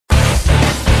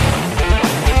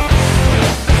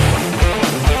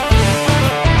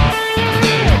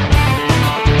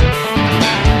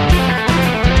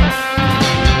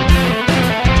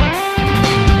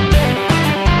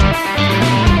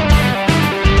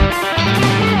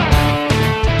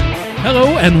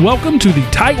Hello and welcome to the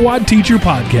Tightwad Teacher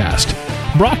Podcast,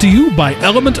 brought to you by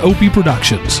Element Opie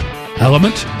Productions,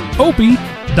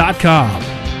 elementopie.com.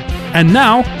 And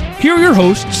now, here are your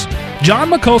hosts, John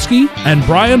Mikulski and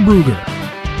Brian Bruger.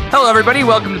 Hello, everybody.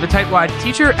 Welcome to the Tightwad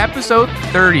Teacher, episode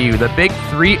 30, the Big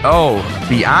 3-0,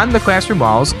 Beyond the Classroom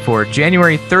Walls for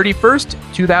January 31st,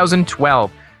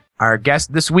 2012. Our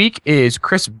guest this week is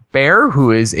Chris Baer,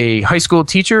 who is a high school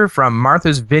teacher from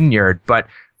Martha's Vineyard. But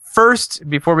first,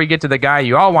 before we get to the guy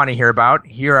you all want to hear about,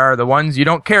 here are the ones you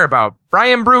don't care about.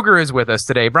 Brian Bruger is with us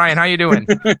today. Brian, how you doing?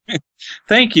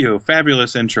 Thank you.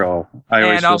 Fabulous intro. I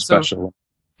always feel special.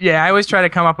 Yeah, I always try to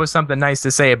come up with something nice to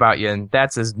say about you, and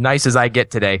that's as nice as I get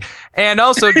today. And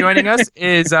also joining us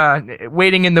is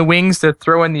waiting in the wings to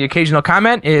throw in the occasional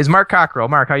comment is Mark Cockrell.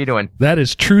 Mark, how you doing? That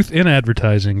is truth in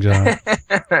advertising, John.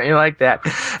 You like that?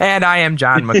 And I am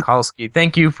John Mikulski.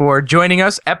 Thank you for joining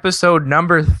us. Episode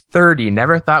number 30.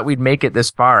 Never thought we'd make it this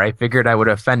far. I figured I would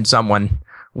offend someone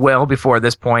well before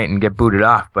this point and get booted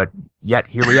off, but yet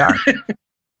here we are.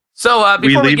 So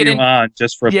before we get in, on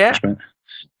just for punishment.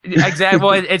 Exactly.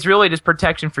 Well, it's really just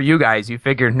protection for you guys. You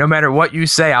figure no matter what you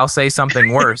say, I'll say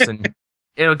something worse, and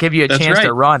it'll give you a chance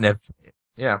to run.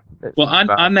 Well,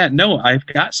 on that note, I've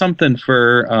got something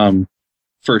for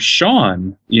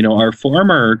Sean. You know, our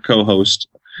former co-host.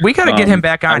 We got to get him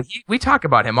back on. We talk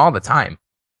about him all the time.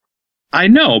 I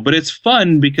know, but it's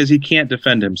fun because he can't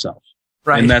defend himself,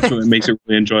 right? And that's what makes it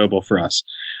really enjoyable for us.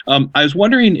 I was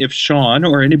wondering if Sean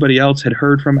or anybody else had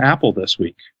heard from Apple this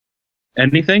week.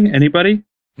 Anything? Anybody?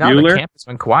 No, Bueller? The campus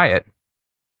went quiet.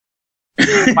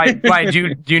 Why?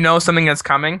 Do you know something that's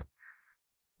coming?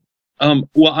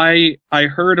 Well, I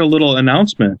heard a little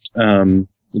announcement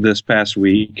this past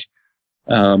week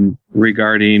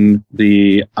regarding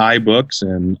the iBooks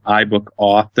and iBook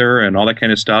Author and all that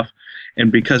kind of stuff. And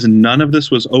because none of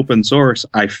this was open source,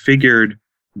 I figured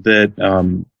that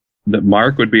that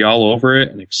Mark would be all over it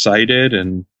and excited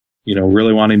and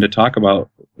really wanting to talk about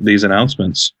these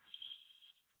announcements.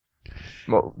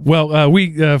 Well,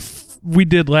 we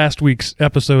did last week's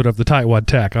episode of the Tightwad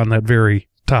Tech on that very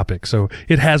topic, so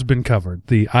it has been covered.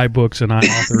 The iBooks and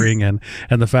iAuthoring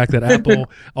and the fact that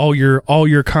Apple, all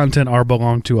your content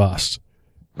belong to us.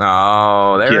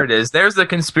 Oh, there it is. There's the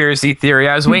conspiracy theory.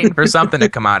 I was waiting for something to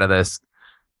come out of this.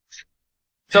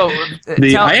 So,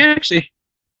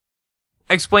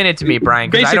 explain it to me, Brian,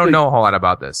 because I don't know a whole lot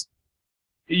about this.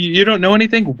 You don't know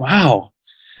anything? Wow.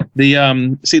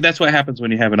 See, that's what happens when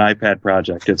you have an iPad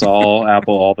project. It's all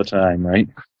Apple all the time, right?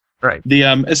 Right.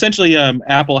 Essentially,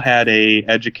 Apple had a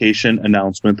education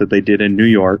announcement that they did in New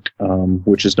York,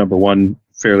 which is number one,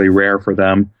 fairly rare for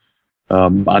them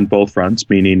on both fronts,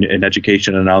 meaning an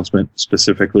education announcement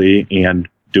specifically and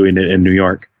doing it in New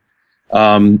York.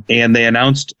 And they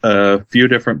announced a few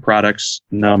different products.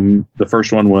 The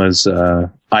first one was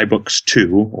iBooks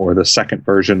 2, or the second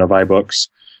version of iBooks,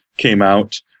 came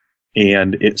out.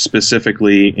 And it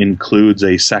specifically includes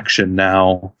a section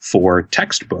now for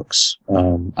textbooks.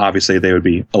 Obviously, they would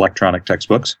be electronic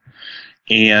textbooks.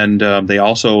 And they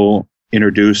also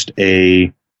introduced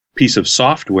a piece of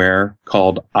software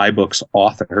called iBooks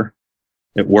Author.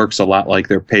 It works a lot like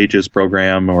their Pages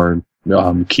program or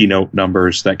Keynote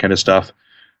numbers, that kind of stuff.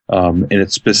 And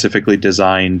it's specifically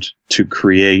designed to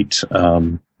create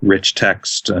rich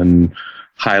text and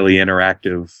highly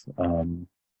interactive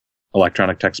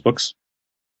electronic textbooks.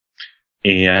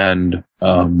 And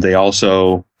they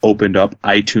also opened up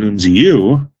iTunes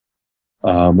U,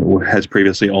 has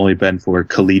previously only been for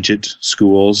collegiate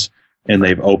schools, and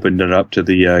they've opened it up to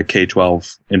the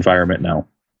K-12 environment now.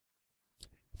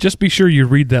 Just be sure you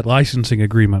read that licensing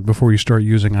agreement before you start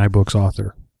using iBooks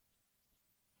Author.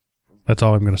 That's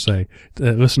all I'm going to say.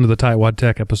 Listen to the Tightwad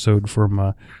Tech episode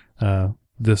from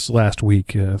this last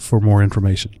week for more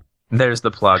information. There's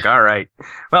the plug. All right.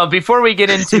 Well, before we get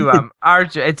into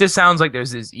it just sounds like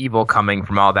there's this evil coming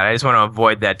from all that. I just want to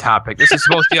avoid that topic. This is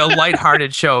supposed to be a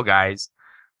lighthearted show, guys.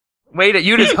 Wait,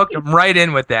 you just hooked them right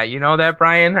in with that. You know that,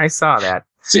 Brian? I saw that.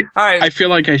 See, all right. I feel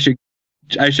like I should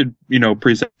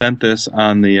present this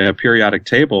on the periodic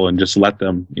table and just let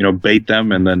them, bait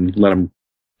them and then let them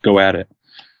go at it.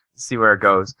 See where it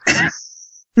goes.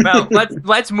 Well,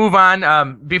 let's move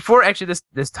on. Before actually,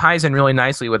 this ties in really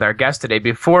nicely with our guest today.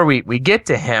 Before we get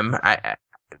to him,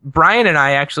 Brian and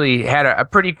I actually had a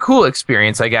pretty cool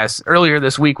experience, I guess, earlier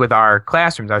this week with our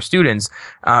classrooms, our students.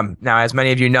 Now, as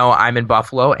many of you know, I'm in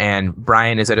Buffalo, and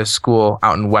Brian is at a school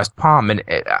out in West Palm. And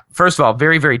first of all,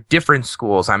 very, very different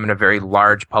schools. I'm in a very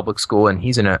large public school, and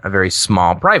he's in a very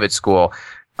small private school.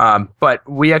 But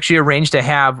we actually arranged to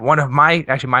have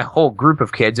my whole group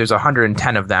of kids, there's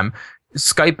 110 of them,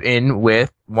 Skype in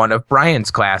with one of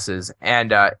Brian's classes,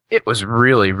 and it was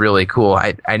really, really cool.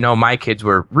 I know my kids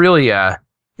were really, the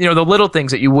little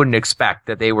things that you wouldn't expect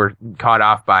that they were caught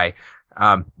off by.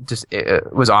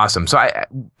 It was awesome. So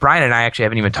Brian and I actually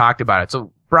haven't even talked about it.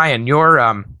 So Brian, your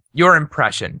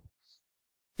impression.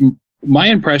 My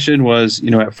impression was,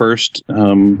 at first,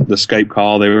 the Skype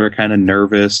call, they were kind of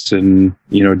nervous and,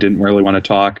 didn't really want to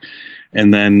talk.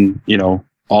 And then,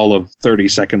 all of 30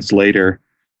 seconds later,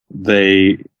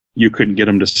 you couldn't get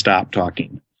them to stop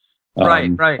talking.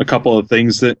 Right. A couple of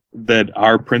things that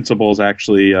our principals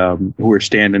actually, who were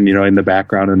standing, in the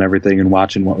background and everything and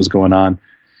watching what was going on.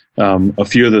 A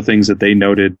few of the things that they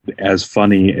noted as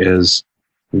funny is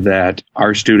that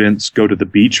our students go to the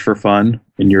beach for fun,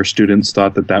 and your students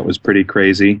thought that was pretty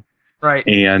crazy. Right.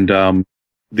 And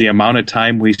the amount of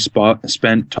time we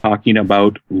spent talking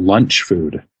about lunch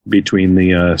food between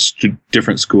the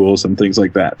different schools and things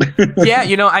like that. Yeah,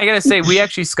 I got to say, we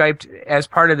actually Skyped as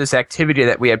part of this activity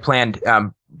that we had planned.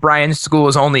 Brian's school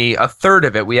was only a third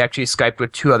of it. We actually Skyped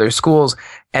with 2 other schools,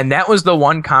 and that was the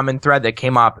one common thread that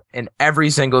came up in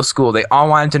every single school. They all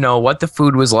wanted to know what the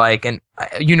food was like, and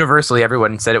universally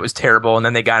everyone said it was terrible, and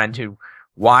then they got into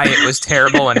why it was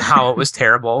terrible and how it was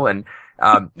terrible. And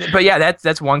but yeah,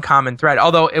 that's one common thread.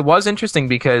 Although it was interesting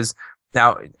because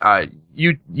now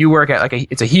you work at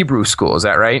it's a Hebrew school, is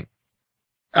that right?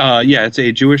 Yeah, it's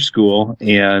a Jewish school,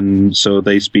 and so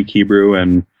they speak Hebrew,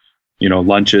 and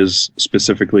lunches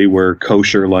specifically were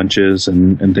kosher lunches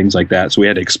and things like that. So we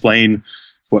had to explain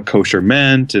what kosher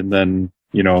meant, and then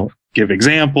give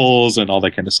examples and all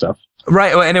that kind of stuff.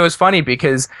 Right, and it was funny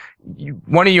because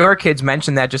one of your kids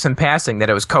mentioned that just in passing, that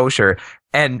it was kosher,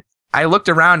 and I looked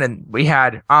around and we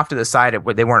had off to the side,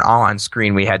 they weren't all on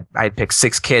screen. I had picked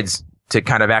 6 kids to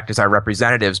kind of act as our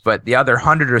representatives, but the other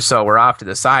 100 or so were off to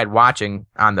the side watching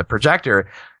on the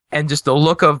projector, and just the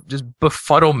look of just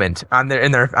befuddlement on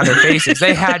their faces.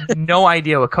 They had no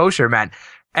idea what kosher meant.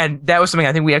 And that was something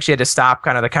I think we actually had to stop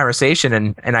kind of the conversation,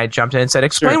 and I jumped in and said,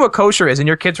 explain what kosher is. And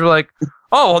your kids were like,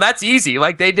 oh, well, that's easy.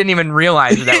 Like, they didn't even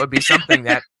realize that would be something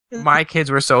that my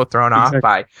kids were so thrown off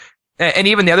by. And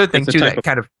even the other thing too, that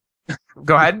kind of,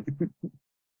 go ahead.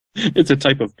 It's a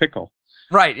type of pickle.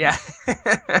 Right, yeah.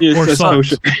 Or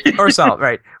salt. Or salt,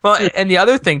 right. Well, and the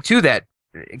other thing too that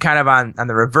kind of on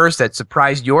the reverse that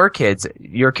surprised your kids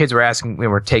were asking, they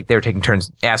were taking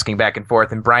turns asking back and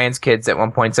forth, and Brian's kids at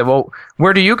one point said, well,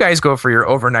 where do you guys go for your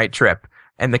overnight trip?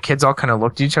 And the kids all kind of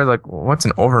looked at each other like, well, what's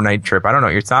an overnight trip? I don't know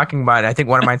what you're talking about. And I think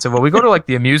one of mine said, well, we go to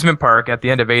the amusement park at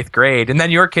the end of 8th grade. And then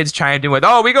your kids chimed in with,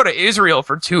 oh, we go to Israel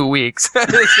for 2 weeks. So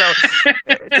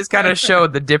it just kind of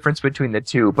showed the difference between the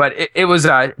two. But it was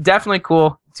definitely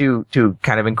cool to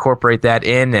kind of incorporate that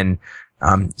in and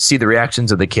see the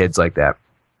reactions of the kids like that.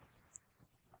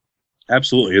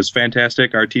 Absolutely. It was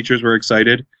fantastic. Our teachers were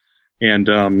excited.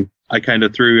 And I kind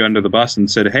of threw you under the bus and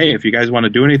said, hey, if you guys want to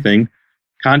do anything,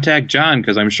 contact John,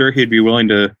 because I'm sure he'd be willing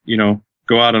to,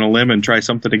 go out on a limb and try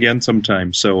something again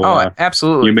sometime. So,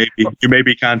 absolutely, you may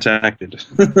be contacted.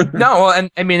 No, well, and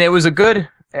I mean, it was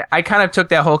I kind of took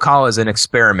that whole call as an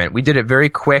experiment. We did it very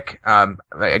quick.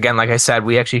 Again, like I said,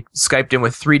 we actually Skyped in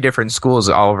with 3 different schools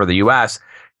all over the U.S.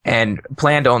 and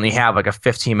planned to only have a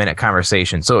 15-minute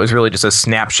conversation. So it was really just a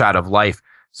snapshot of life.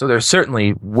 So there's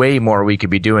certainly way more we could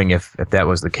be doing if that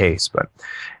was the case. But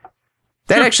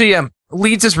that actually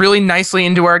leads us really nicely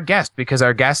into our guest, because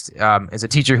our guest is a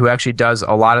teacher who actually does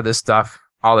a lot of this stuff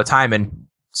all the time, and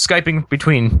Skyping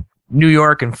between New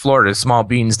York and Florida is small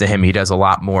beans to him. He does a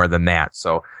lot more than that.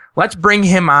 So let's bring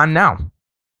him on now.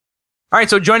 All right,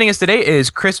 so joining us today is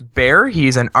Chris Baer.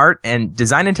 He's an art and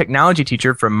design and technology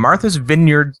teacher from Martha's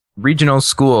Vineyard Regional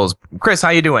Schools. Chris, how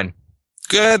you doing?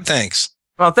 Good, thanks.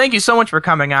 Well, thank you so much for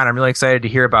coming on. I'm really excited to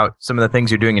hear about some of the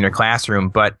things you're doing in your classroom.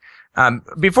 But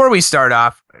before we start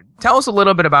off, tell us a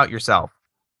little bit about yourself.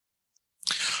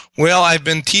 Well, I've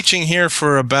been teaching here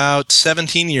for about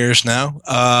 17 years now.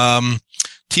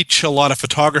 Teach a lot of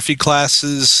photography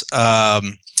classes,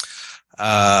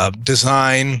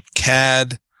 design,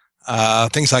 CAD,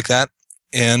 things like that.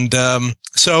 And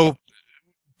so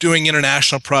doing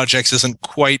international projects isn't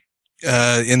quite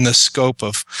in the scope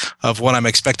of what I'm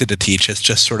expected to teach. It's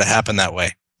just sort of happened that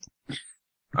way.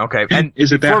 Okay. And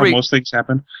is it that how most things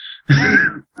happen?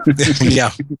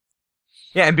 Yeah.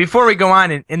 Yeah, and before we go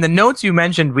on, in the notes you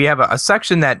mentioned, we have a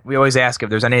section that we always ask if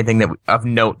there's anything of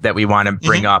note that we want to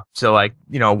bring up. So,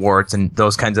 awards and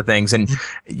those kinds of things. And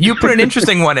you put an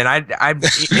interesting one in. I'm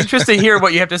interested to hear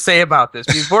what you have to say about this.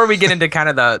 Before we get into kind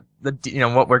of the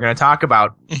what we're going to talk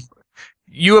about,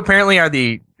 you apparently are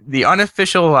the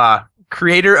unofficial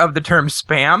creator of the term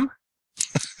spam.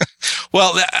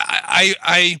 Well,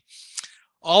 I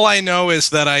All I know is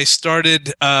that I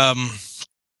started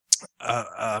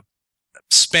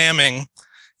spamming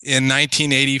in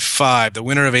 1985, the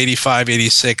winter of 85,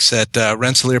 86 at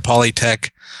Rensselaer Polytech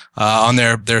on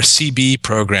their CB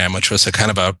program, which was a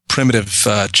kind of a primitive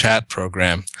chat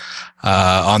program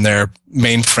on their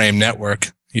mainframe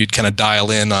network. You'd kind of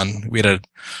dial in on, we had an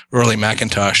early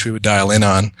Macintosh we would dial in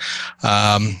on.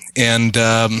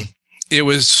 It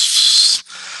was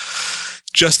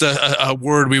just a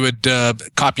word we would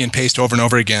copy and paste over and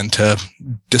over again to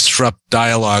disrupt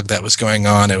dialogue that was going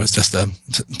on. It was just a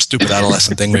stupid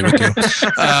adolescent thing we would do.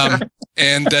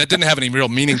 And it didn't have any real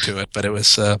meaning to it, but it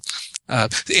was, and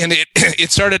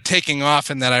it started taking off,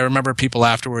 and that I remember people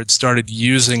afterwards started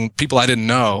using, people I didn't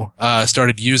know,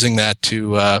 started using that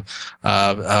to,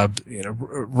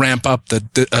 ramp up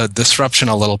the disruption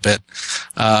a little bit.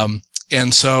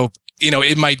 And so,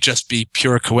 it might just be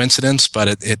pure coincidence,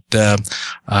 but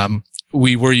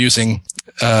we were using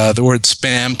the word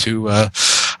spam to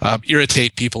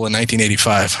irritate people in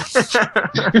 1985.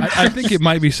 I think it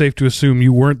might be safe to assume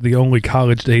you weren't the only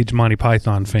college-age Monty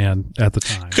Python fan at the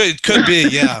time. Could be,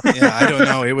 yeah. I don't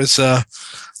know. It was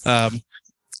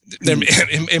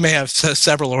it may have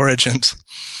several origins.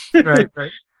 Right.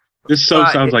 This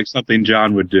sounds like something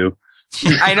John would do.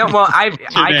 I know. Well, I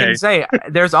can say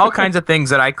there's all kinds of things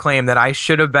that I claim that I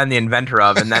should have been the inventor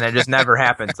of, and then it just never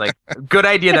happens. Like, good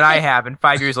idea that I have, and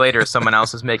 5 years later, someone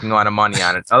else is making a lot of money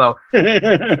on it. Although,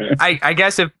 I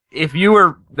guess if you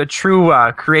were the true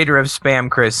creator of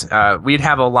spam, Chris, we'd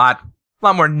have a lot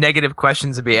more negative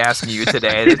questions to be asking you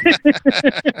today.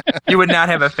 You would not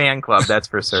have a fan club, that's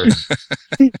for certain.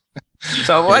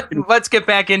 So let's get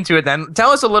back into it then.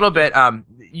 Tell us a little bit.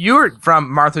 You're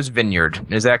from Martha's Vineyard,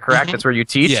 is that correct? Mm-hmm. That's where you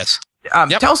teach? Yes.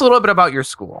 Yep. Tell us a little bit about your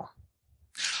school.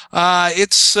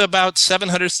 It's about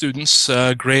 700 students,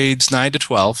 grades 9 to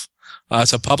 12.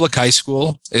 It's a public high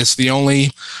school. It's the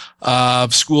only high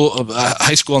school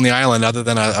on the island other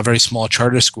than a very small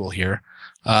charter school here.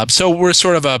 So we're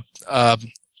sort of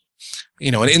an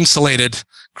insulated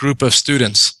group of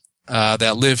students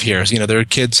that live here. There are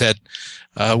kids that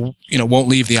won't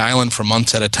leave the island for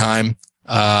months at a time.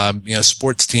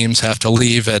 Sports teams have to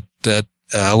leave at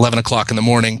 11 o'clock in the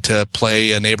morning to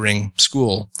play a neighboring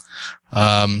school.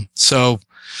 And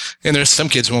there's some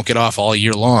kids who won't get off all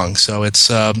year long. So it's,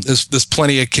 there's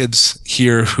plenty of kids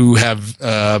here who have,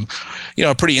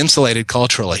 pretty insulated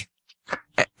culturally.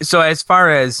 So as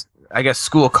far as, I guess,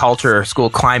 school culture or school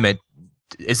climate,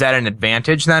 is that an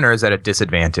advantage then, or is that a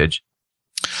disadvantage?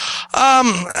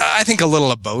 I think a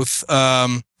little of both.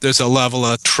 There's a level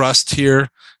of trust here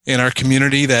in our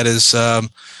community that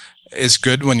is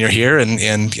good when you're here and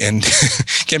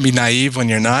can be naive when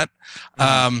you're not.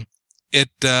 Probably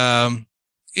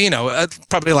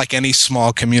like any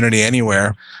small community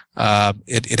anywhere,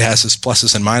 it has its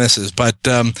pluses and minuses, but,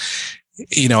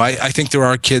 I think there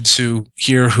are kids who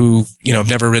have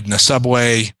never ridden a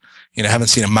subway, haven't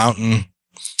seen a mountain,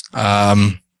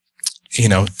 so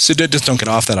they just don't get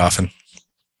off that often.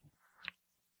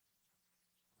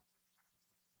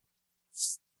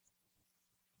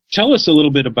 Tell us a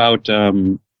little bit about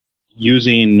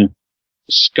using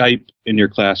Skype in your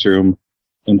classroom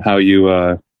and how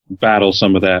you battle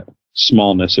some of that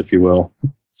smallness, if you will.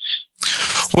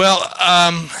 Well,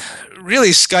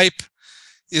 really, Skype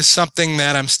is something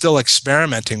that I'm still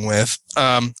experimenting with.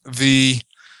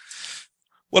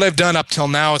 What I've done up till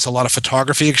now is a lot of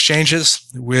photography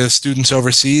exchanges with students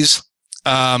overseas,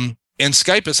 and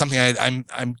Skype is something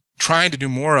I'm trying to do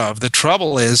more of. The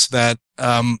trouble is that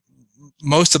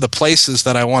most of the places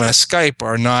that I want to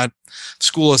Skype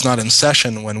school is not in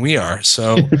session when we are.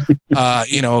 So,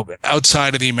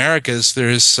 outside of the Americas,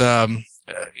 there's,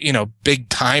 big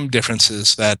time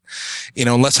differences that,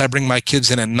 unless I bring my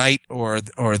kids in at night or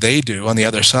they do on the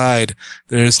other side,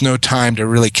 there's no time to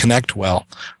really connect well.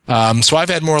 So I've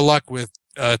had more luck with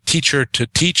teacher to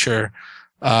teacher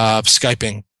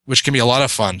Skyping, which can be a lot of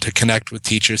fun to connect with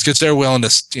teachers because they're willing to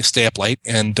stay up late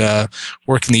and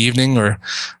work in the evening. Or,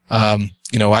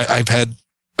 I've had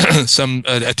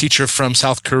a teacher from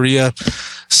South Korea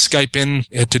Skype in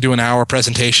to do an hour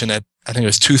presentation at, I think it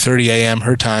was 2:30 a.m.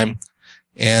 her time.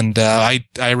 And I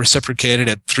reciprocated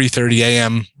at 3:30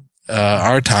 a.m.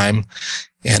 Our time.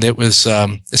 And it was,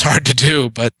 it's hard to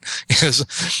do, but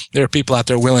there are people out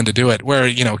there willing to do it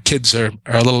where, kids are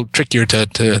a little trickier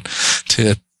to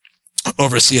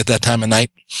oversee at that time of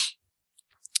night.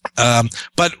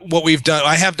 But what we've done,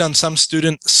 I have done some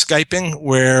student Skyping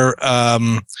where,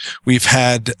 we've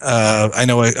had,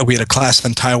 we had a class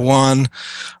in Taiwan,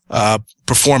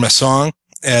 perform a song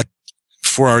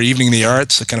for our Evening of the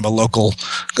Arts, a kind of a local,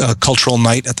 cultural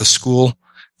night at the school.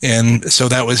 And so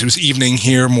it was evening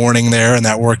here, morning there, and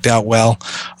that worked out well.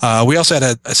 We also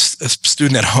had a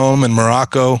student at home in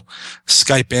Morocco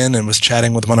Skype in and was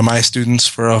chatting with one of my students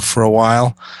for a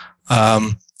while.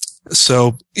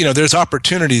 So, there's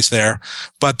opportunities there,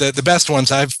 but the best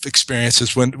ones I've experienced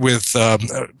is with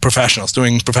professionals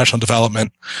doing professional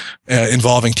development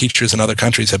involving teachers in other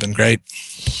countries have been great.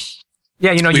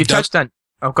 Yeah, you touched on.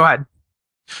 Oh, go ahead.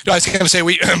 No, I was going to say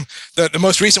the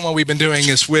most recent one we've been doing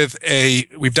is we've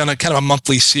done a kind of a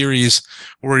monthly series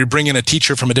where we bring in a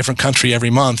teacher from a different country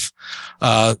every month.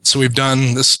 So we've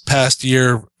done this past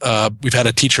year, we've had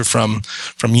a teacher from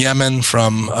Yemen,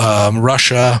 from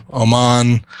Russia,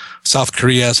 Oman, South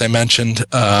Korea, as I mentioned,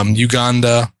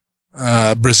 Uganda,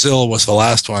 Brazil was the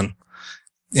last one.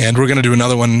 And we're going to do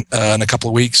another one in a couple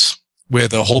of weeks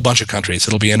with a whole bunch of countries.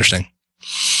 It'll be interesting.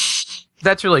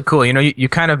 That's really cool. You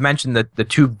kind of mentioned the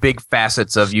two big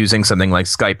facets of using something like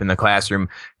Skype in the classroom,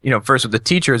 first with the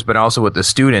teachers, but also with the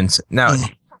students. Now,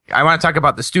 I want to talk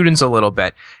about the students a little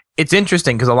bit. It's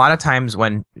interesting because a lot of times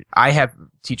when I have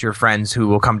teacher friends who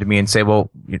will come to me and say, well,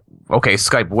 okay,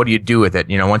 Skype, what do you do with it?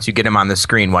 Once you get them on the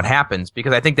screen, what happens?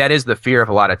 Because I think that is the fear of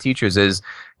a lot of teachers is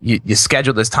you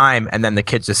schedule this time and then the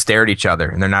kids just stare at each other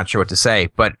and they're not sure what to say.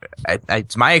 But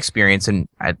it's my experience, and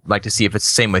I'd like to see if it's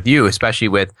the same with you, especially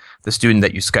with the student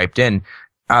that you Skyped in.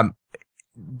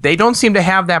 They don't seem to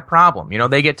have that problem.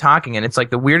 They get talking and it's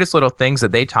like the weirdest little things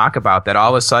that they talk about that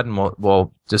all of a sudden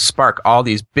will just spark all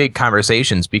these big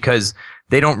conversations because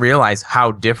they don't realize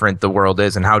how different the world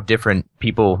is and how different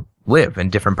people live in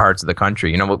different parts of the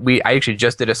country. I actually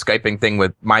just did a Skyping thing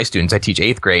with my students. I teach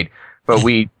 8th grade, but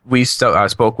we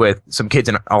spoke with some kids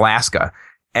in Alaska,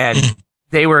 and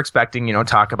they were expecting,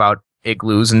 talk about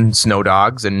igloos and snow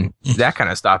dogs and that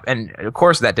kind of stuff. And of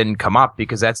course that didn't come up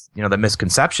because that's, the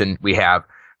misconception we have.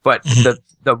 But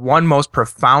the one most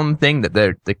profound thing that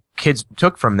the kids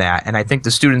took from that, and I think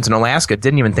the students in Alaska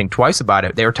didn't even think twice about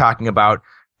it. They were talking about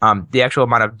the actual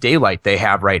amount of daylight they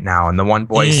have right now. And the one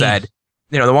boy said,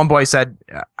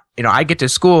 I get to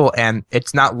school and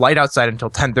it's not light outside until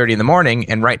 10:30 in the morning.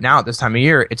 And right now at this time of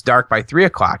year, it's dark by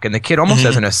 3:00. And the kid almost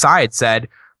as an aside said,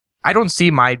 I don't see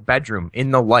my bedroom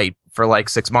in the light for like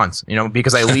 6 months,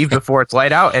 because I leave before it's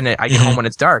light out and I get home when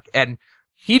it's dark. And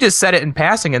he just said it in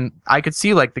passing, and I could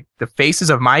see like the faces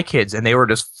of my kids, and they were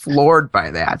just floored by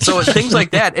that. So things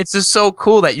like that, it's just so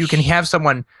cool that you can have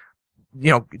someone,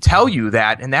 tell you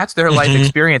that, and that's their life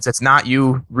experience. It's not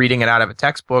you reading it out of a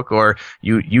textbook or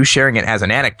you sharing it as an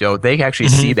anecdote. They actually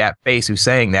see that face who's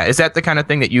saying that. Is that the kind of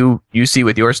thing that you see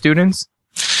with your students?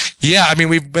 Yeah, I mean,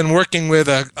 we've been working with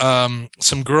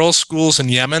some girls' schools in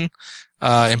Yemen,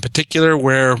 in particular,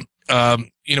 where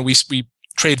we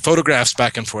trade photographs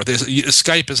back and forth.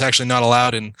 Skype is actually not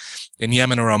allowed in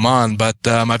Yemen or Oman, but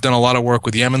I've done a lot of work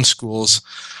with Yemeni schools,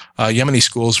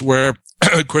 where,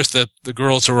 of course, the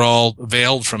girls are all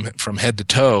veiled from head to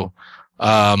toe,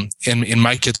 and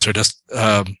my kids are just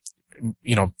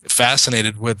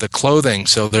fascinated with the clothing.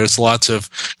 So there's lots of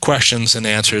questions and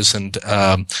answers and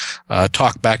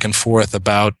talk back and forth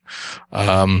about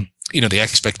the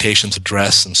expectations of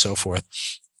dress and so forth.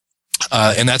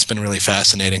 And that's been really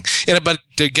fascinating. But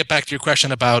to get back to your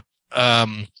question about,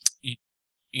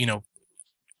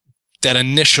 that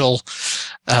initial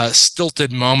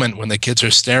stilted moment when the kids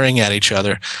are staring at each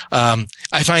other,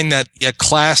 I find that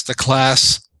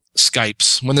class-to-class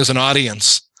Skypes, when there's an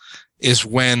audience, is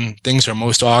when things are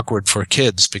most awkward for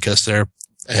kids because their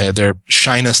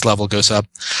shyness level goes up.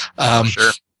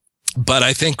 Sure. But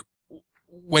I think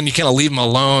when you kind of leave them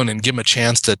alone and give them a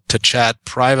chance to chat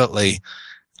privately,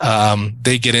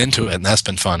 they get into it, and that's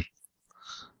been fun.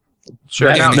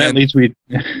 Sure. That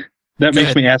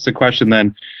makes me ask the question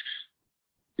then.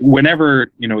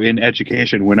 Whenever, in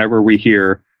education, whenever we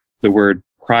hear the word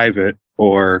private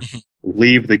or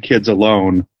leave the kids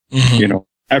alone,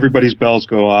 everybody's bells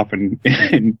go off and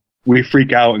we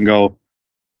freak out and go,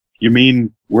 you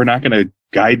mean we're not going to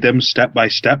guide them step by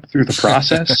step through the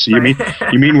process? You mean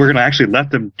we're going to actually let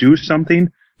them do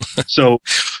something? So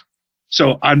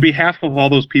on behalf of all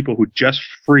those people who just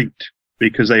freaked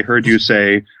because they heard you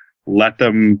say, let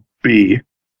them be,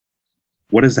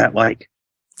 what is that like?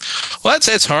 Well,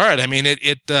 it's hard. I mean,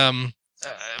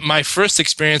 my first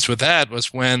experience with that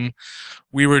was when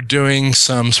we were doing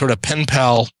some sort of pen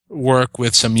pal work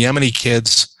with some Yemeni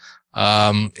kids.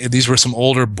 These were some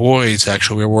older boys,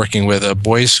 actually. We were working with a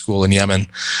boys' school in Yemen.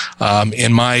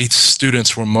 And my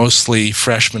students were mostly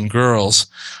freshman girls.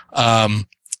 And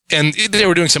they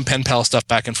were doing some pen pal stuff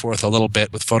back and forth a little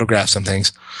bit with photographs and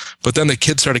things. But then the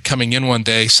kids started coming in one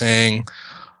day saying,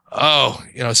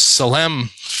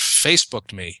 Salem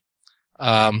Facebooked me.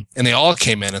 And they all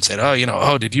came in and said,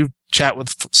 did you chat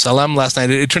with Salem last night.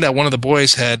 It turned out one of the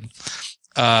boys had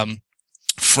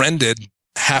friended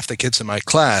half the kids in my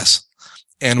class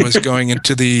and was going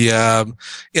into the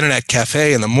internet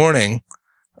cafe in the morning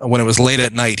when it was late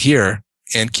at night here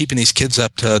and keeping these kids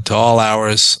up to all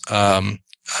hours, IMing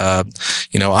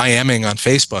on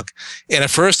Facebook. And at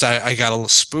first I got a little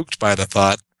spooked by the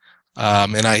thought.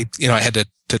 And I had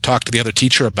to talk to the other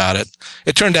teacher about it.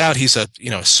 It turned out he's a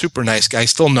super nice guy. I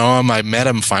still know him. I met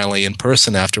him finally in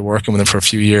person after working with him for a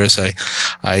few years. I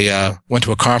went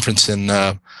to a conference in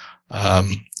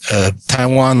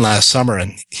Taiwan last summer,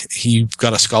 and he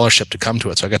got a scholarship to come to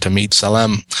it. So I got to meet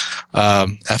Salem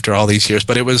after all these years.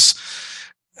 But it was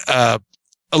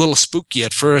a little spooky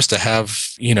at first to have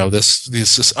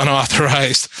this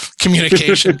unauthorized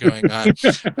communication going on.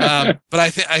 But I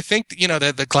think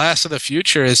that the class of the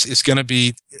future is going to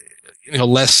be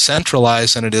less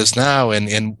centralized than it is now,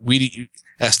 and we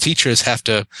as teachers have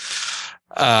to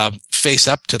face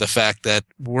up to the fact that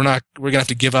we're going to have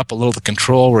to give up a little of the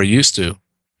control we're used to.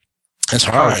 It's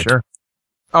hard. Oh, sure.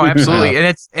 Oh, absolutely.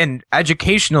 And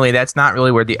educationally, that's not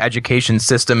really where the education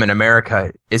system in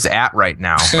America is at right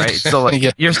now, right? So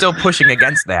Yeah. You're still pushing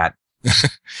against that.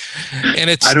 And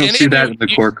I don't see that in the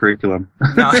core curriculum.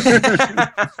 No.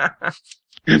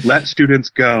 Let students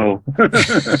go.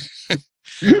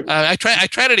 I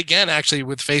tried it again actually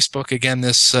with Facebook again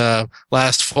this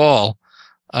last fall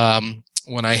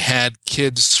when I had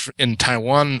kids in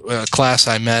Taiwan class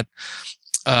I met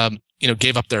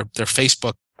gave up their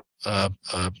Facebook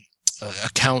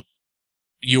account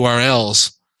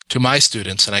URLs to my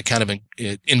students, and I kind of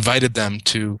invited them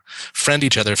to friend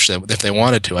each other if they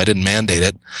wanted to. I didn't mandate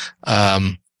it,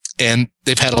 and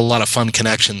they've had a lot of fun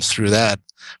connections through that.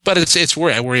 But it's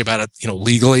worry. I worry about it,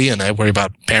 legally, and I worry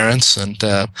about parents, and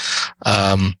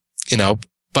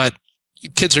But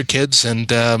kids are kids,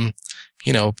 and I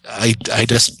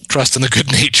just trust in the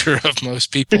good nature of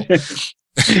most people.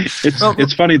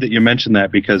 It's funny that you mentioned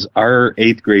that, because our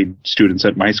 8th grade students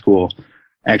at my school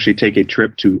actually take a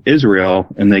trip to Israel,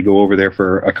 and they go over there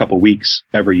for a couple weeks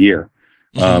every year.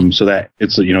 Mm-hmm. So that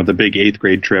it's the big 8th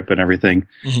grade trip and everything.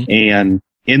 Mm-hmm. And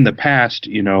in the past,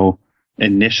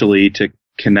 initially to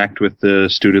connect with the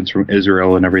students from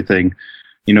Israel and everything,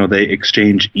 they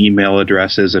exchange email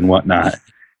addresses and whatnot.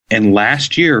 And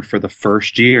last year, for the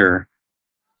first year,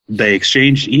 they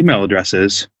exchanged email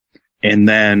addresses, and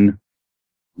then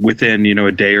within,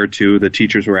 a day or two, the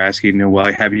teachers were asking,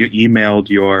 well, have you emailed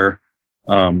your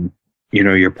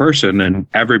person? And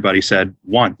everybody said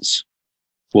once.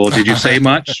 Well, did you say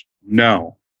much?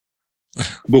 No.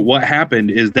 But what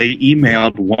happened is they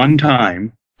emailed one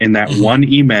time, and that one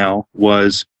email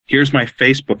was, here's my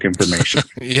Facebook information.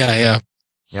 Yeah.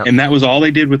 Yep. And that was all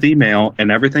they did with email, and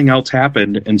everything else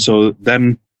happened. And so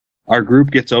then our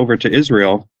group gets over to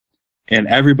Israel, and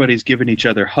everybody's giving each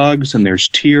other hugs, and there's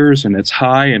tears, and it's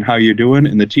hi, and how you doing?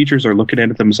 And the teachers are looking at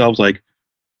it themselves like,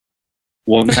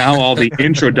 well, now all the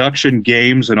introduction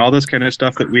games and all this kind of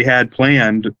stuff that we had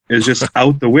planned is just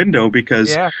out the window,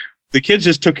 because the kids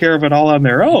just took care of it all on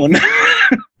their own.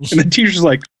 And the teacher's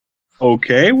like,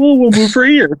 okay, well, we'll move for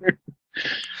here.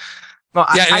 Well,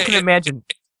 I can imagine.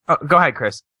 Oh, go ahead,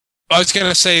 Chris. I was going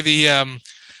to say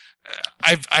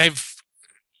I've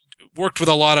worked with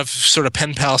a lot of sort of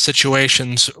pen pal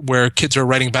situations where kids are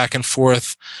writing back and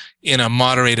forth in a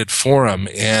moderated forum,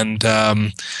 and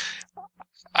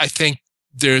I think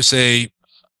there's a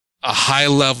high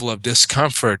level of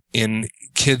discomfort in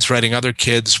kids writing other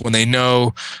kids when they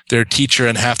know their teacher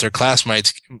and half their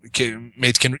classmates can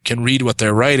read what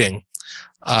they're writing.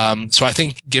 So I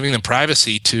think giving them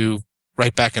privacy to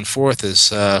write back and forth is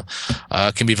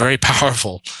can be very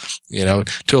powerful,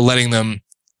 to letting them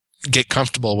get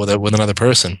comfortable with another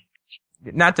person.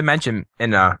 Not to mention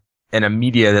in a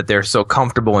media that they're so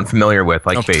comfortable and familiar with,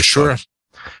 like Facebook. Sure.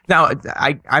 Now,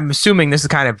 I'm assuming this is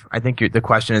I think the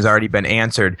question has already been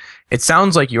answered. It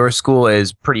sounds like your school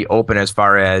is pretty open as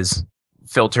far as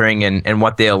filtering and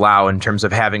what they allow in terms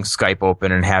of having Skype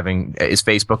open and is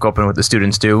Facebook open with the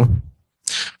students too?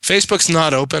 Facebook's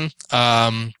not open,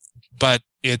 but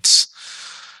it's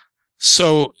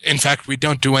so. In fact, we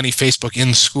don't do any Facebook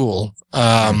in school,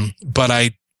 but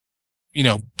I,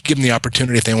 give them the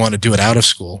opportunity if they want to do it out of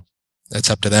school. That's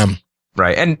up to them.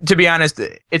 Right. And to be honest,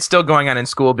 it's still going on in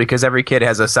school because every kid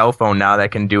has a cell phone now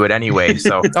that can do it anyway.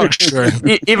 So oh, sure.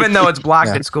 Even though it's blocked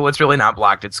at school, it's really not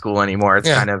blocked at school anymore. It's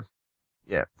kind of,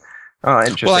 Oh,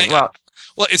 interesting.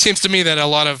 Well, it seems to me that a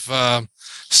lot of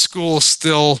schools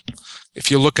still, if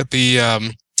you look at the,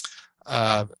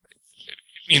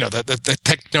 the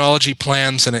technology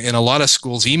plans in a lot of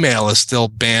schools, email is still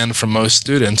banned from most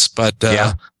students, but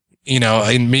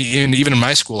even in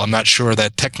my school, I'm not sure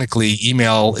that technically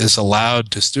email is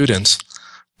allowed to students,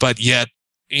 but yet,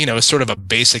 it's sort of a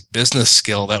basic business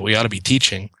skill that we ought to be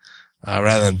teaching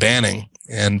rather than banning.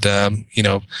 And,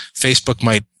 Facebook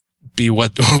might be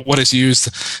what is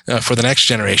used for the next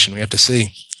generation. We have to see.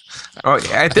 Oh,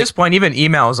 at this point, even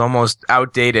email is almost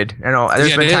outdated.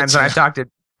 There's been times when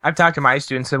I've talked to my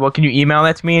students and said, well, can you email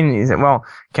that to me? And he said, well,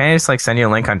 can I just send you a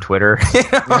link on Twitter?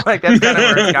 Like that's kind of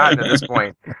where it's gotten at this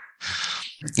point.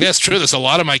 Yeah, it's true. There's a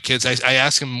lot of my kids. I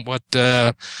ask them what,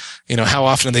 how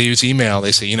often they use email.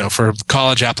 They say, for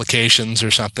college applications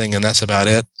or something, and that's about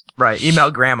it. Right.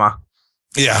 Email grandma.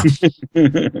 Yeah.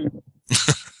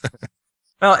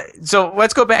 Well, so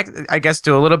let's go back, I guess,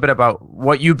 to a little bit about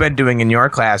what you've been doing in your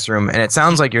classroom. And it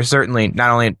sounds like you're certainly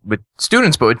not only with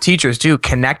students, but with teachers too,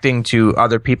 connecting to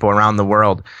other people around the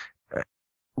world.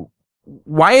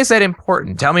 Why is that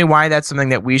important? Tell me why that's something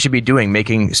that we should be doing,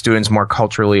 making students more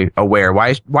culturally aware.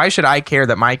 Why should I care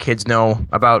that my kids know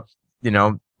about,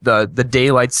 the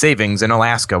daylight savings in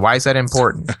Alaska? Why is that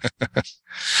important?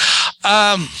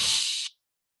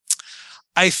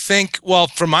 I think, well,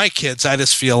 for my kids, I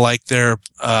just feel like they're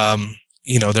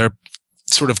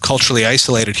sort of culturally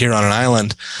isolated here on an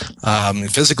island,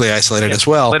 physically isolated as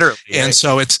well. Literally. And right.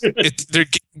 so they're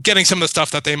getting some of the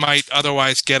stuff that they might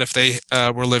otherwise get if they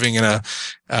were living in a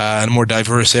more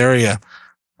diverse area.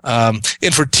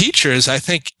 And for teachers, I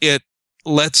think it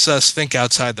lets us think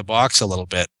outside the box a little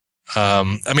bit.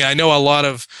 I know a lot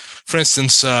of, for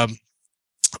instance, Arnie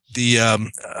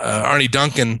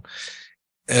Duncan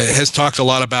has talked a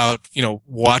lot about,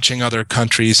 watching other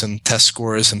countries and test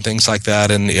scores and things like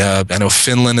that. And I know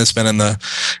Finland has been in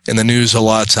the news a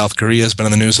lot. South Korea has been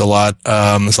in the news a lot.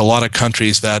 There's a lot of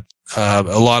countries that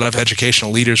a lot of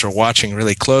educational leaders are watching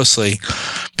really closely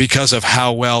because of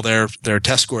how well their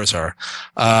test scores are.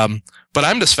 But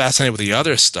I'm just fascinated with the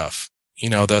other stuff.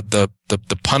 The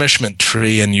punishment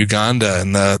tree in Uganda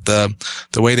and the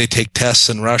way they take tests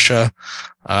in Russia.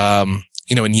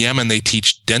 In Yemen, they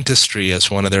teach dentistry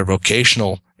as one of their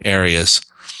vocational areas.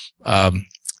 And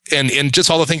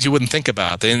just all the things you wouldn't think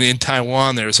about. In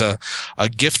Taiwan, there's a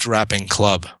gift wrapping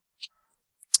club,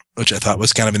 which I thought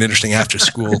was kind of an interesting after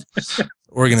school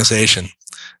organization.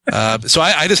 So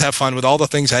I just have fun with all the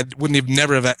things I wouldn't have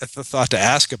never have thought to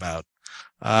ask about,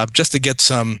 just to get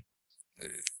some,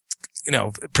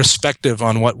 perspective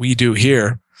on what we do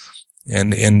here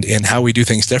and how we do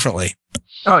things differently.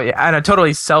 Oh, yeah. On a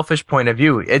totally selfish point of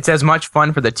view, it's as much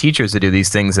fun for the teachers to do these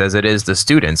things as it is the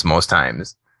students most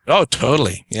times. Oh,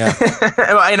 totally. Yeah.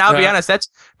 And I'll be honest, that's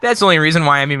the only reason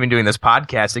why I'm even doing this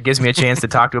podcast. It gives me a chance to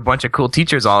talk to a bunch of cool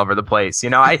teachers all over the place.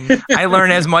 I learn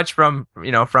as much from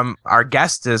our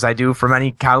guests as I do from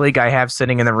any colleague I have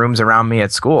sitting in the rooms around me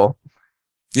at school.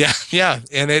 Yeah. Yeah.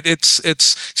 And it's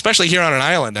especially here on an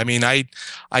island.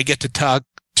 I get to talk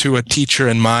to a teacher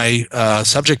in my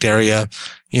subject area,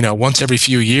 once every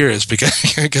few years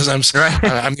because I'm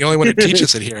the only one who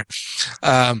teaches it here.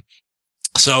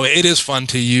 So it is fun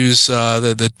to use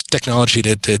the technology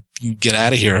to get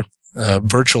out of here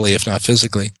virtually, if not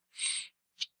physically.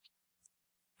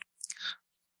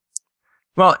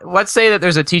 Well, let's say that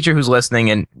there's a teacher who's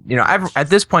listening, and at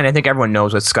this point, I think everyone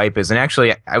knows what Skype is. And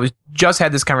actually, I just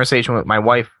had this conversation with my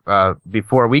wife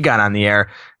before we got on the air.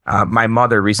 My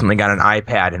mother recently got an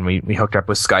iPad, and we hooked up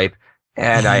with Skype.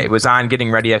 And I was on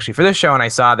getting ready actually for this show, and I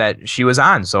saw that she was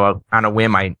on. So on a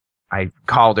whim, I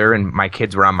called her, and my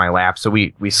kids were on my lap. So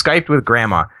we Skyped with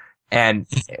Grandma. And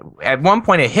at one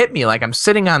point, it hit me like I'm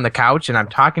sitting on the couch, and I'm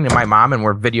talking to my mom, and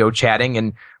we're video chatting,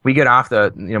 and we get off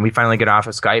we finally get off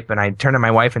of Skype, and I turned to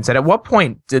my wife and said, at what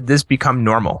point did this become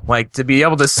normal? Like, to be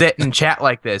able to sit and chat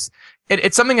like this.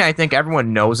 It's something that I think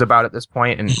everyone knows about at this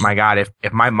point. And my God, if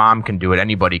my mom can do it,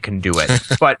 anybody can do it.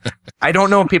 But I don't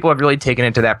know if people have really taken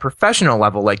it to that professional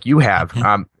level like you have.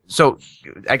 So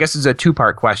I guess it's a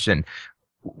two-part question.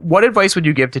 What advice would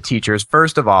you give to teachers,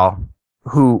 first of all,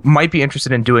 who might be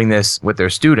interested in doing this with their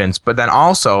students? But then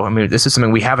also, this is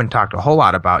something we haven't talked a whole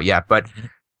lot about yet, but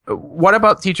what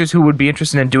about teachers who would be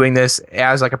interested in doing this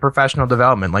as like a professional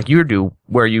development like you do,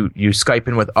 where you Skype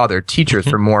in with other teachers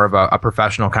for more of a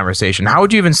professional conversation? How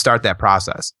would you even start that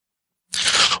process?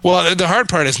 Well, the hard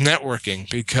part is networking,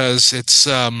 because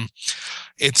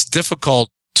it's difficult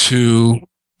to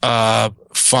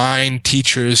find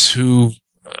teachers who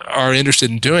are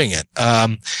interested in doing it.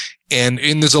 And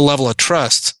there's a level of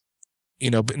trust,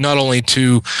 not only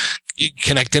to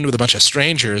connect in with a bunch of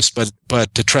strangers, but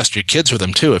to trust your kids with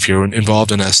them too, if you're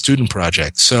involved in a student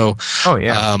project. So,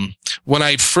 when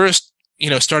I first,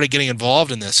 started getting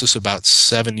involved in this was about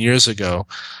 7 years ago.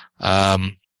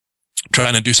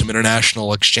 trying to do some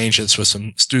international exchanges with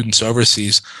some students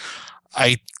overseas,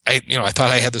 I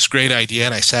thought I had this great idea,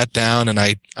 and I sat down and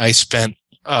I spent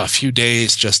a few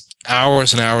days, just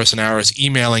hours and hours and hours,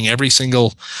 emailing every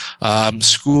single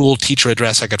school teacher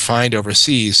address I could find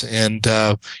overseas. And,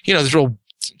 these real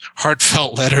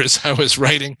heartfelt letters I was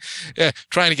writing,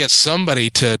 trying to get somebody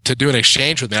to do an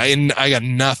exchange with me. I got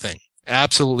nothing.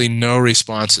 Absolutely no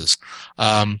responses.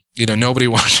 Nobody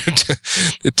wanted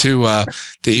to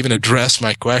even address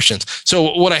my questions.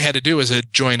 So what I had to do was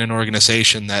join an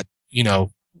organization that,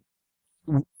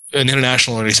 an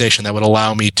international organization that would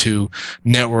allow me to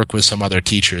network with some other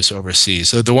teachers overseas.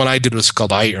 So the one I did was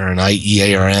called IEARN,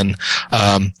 IEARN.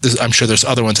 I'm sure there's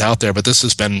other ones out there, but this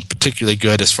has been particularly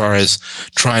good as far as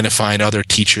trying to find other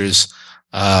teachers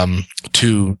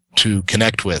to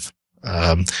connect with,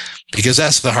 because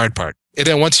that's the hard part. And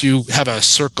then once you have a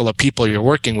circle of people you're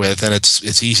working with, then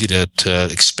it's easy to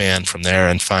expand from there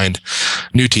and find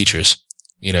new teachers.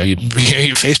 You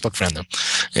Facebook friend them.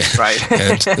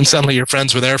 Right. and suddenly you're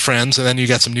friends with their friends, and then you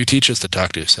got some new teachers to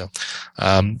talk to. So,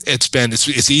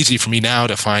 it's easy for me now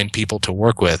to find people to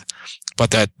work with, but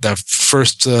the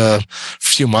first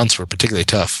few months were particularly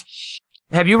tough.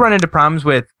 Have you run into problems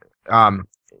with,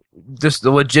 just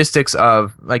the logistics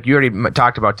of, like, you already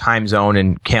talked about time zone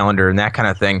and calendar and that kind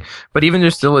of thing, but even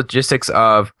just the logistics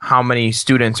of how many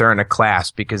students are in a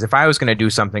class? Because if I was going to do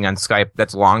something on Skype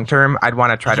that's long term, I'd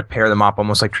want to try to pair them up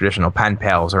almost like traditional pen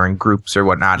pals or in groups or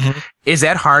whatnot. Mm-hmm. Is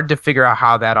that hard to figure out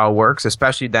how that all works,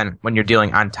 especially then when you're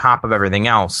dealing on top of everything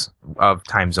else of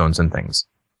time zones and things?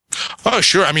 Oh,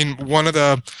 sure. I mean, one of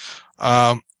the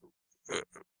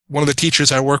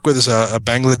teachers I work with is a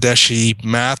Bangladeshi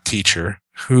math teacher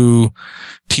who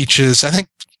teaches, I think,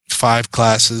 5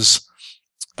 classes,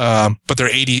 but there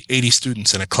are 80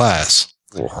 students in a class.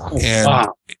 And,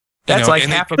 wow. That's like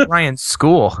half of Brian's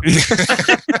school.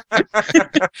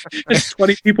 It's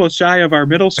 20 people shy of our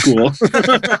middle school.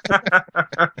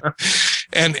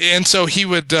 and so he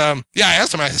would, I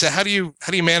asked him, I said, how do you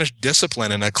manage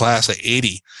discipline in a class of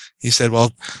 80? He said,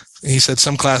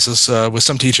 some classes, with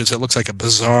some teachers, it looks like a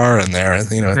bazaar in there,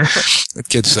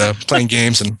 kids playing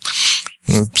games and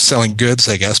selling goods,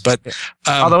 I guess. But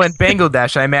although in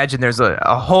Bangladesh, I imagine there's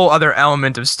a whole other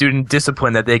element of student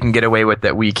discipline that they can get away with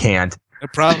that we can't.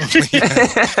 Probably.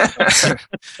 Yeah.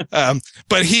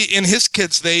 But in his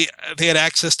kids, they had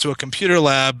access to a computer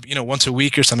lab, once a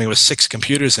week or something with 6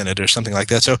 computers in it or something like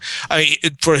that. So,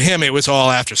 for him, it was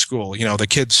all after school. The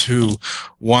kids who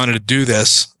wanted to do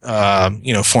this,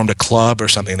 formed a club or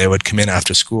something. They would come in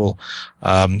after school,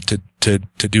 to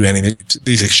do any of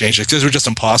these exchanges, because they were just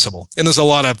impossible. And there's a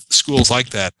lot of schools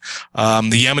like that.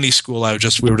 The Yemeni school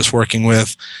we were just working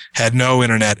with had no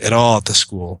internet at all at the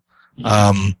school.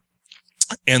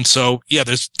 And so,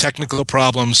 there's technical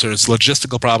problems, there's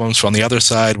logistical problems from the other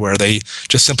side where they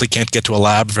just simply can't get to a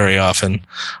lab very often.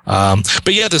 But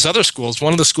there's other schools.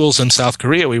 One of the schools in South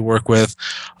Korea we work with,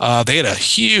 they had a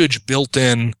huge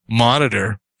built-in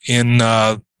monitor in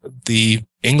the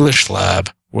English lab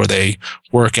where they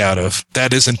work out of.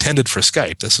 That is intended for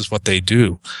Skype. This is what they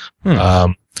do.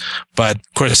 But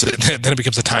of course, then it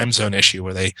becomes a time zone issue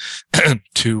where they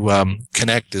to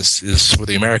connect is with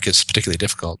the Americas is particularly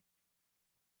difficult.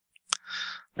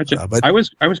 Gotcha. I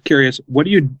was curious.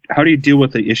 How do you deal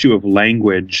with the issue of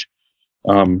language?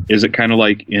 Is it kind of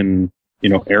like in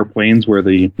airplanes where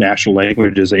the national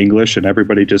language is English and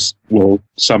everybody just will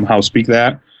somehow speak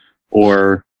that,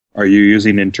 or are you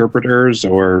using interpreters,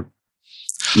 or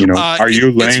are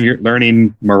you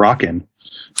learning Moroccan?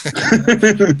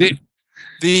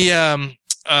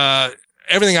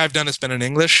 Everything I've done has been in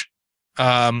English.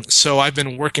 So I've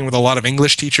been working with a lot of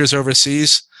English teachers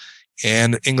overseas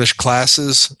and English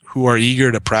classes who are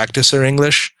eager to practice their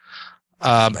English.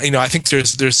 I think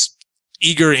there's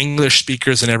eager English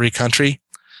speakers in every country.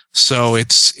 So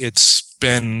it's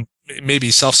been maybe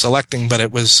self-selecting, but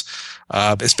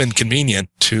it's been convenient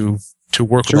to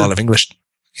work with a lot of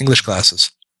English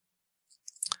classes.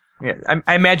 Yeah,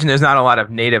 I imagine there's not a lot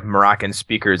of native Moroccan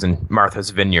speakers in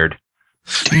Martha's Vineyard.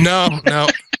 No,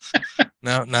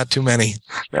 not too many.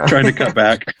 Trying to cut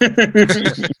back.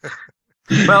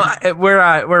 Well,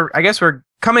 I guess we're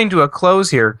coming to a close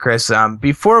here, Chris.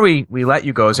 Before we let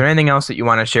you go, is there anything else that you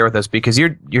want to share with us? Because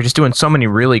you're just doing so many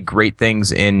really great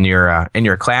things in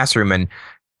your classroom, and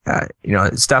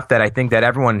stuff that I think that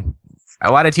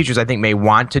a lot of teachers I think may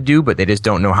want to do, but they just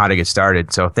don't know how to get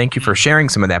started. So thank you for sharing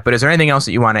some of that. But is there anything else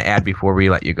that you want to add before we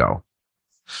let you go?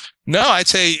 No, I'd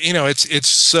say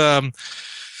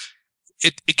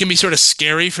it can be sort of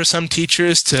scary for some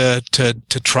teachers to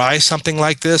try something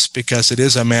like this, because it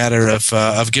is a matter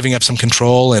of giving up some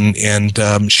control and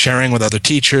sharing with other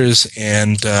teachers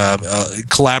and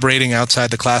collaborating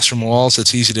outside the classroom walls.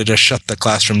 It's easy to just shut the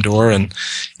classroom door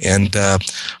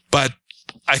but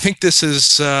I think this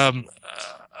is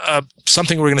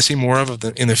something we're going to see more of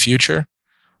in the future.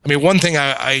 I mean, one thing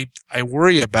I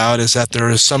worry about is that there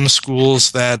are some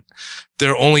schools that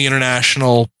their only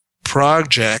international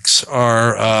projects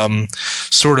are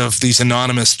sort of these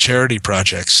anonymous charity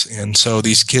projects, and so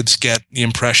these kids get the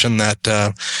impression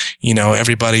that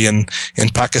everybody in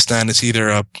Pakistan is either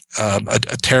a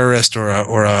terrorist or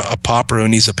a pauper who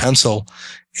needs a pencil,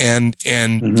 and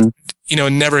mm-hmm.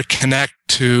 Never connect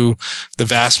to the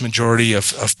vast majority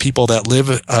of people that live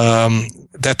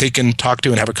that they can talk to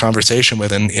and have a conversation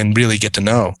with and really get to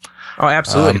know. Oh,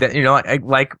 absolutely.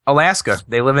 Like Alaska,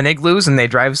 they live in igloos and they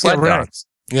drive sled dogs.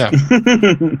 Yeah.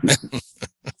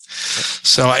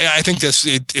 So I think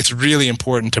it's really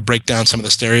important to break down some of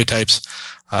the stereotypes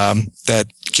that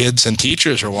kids and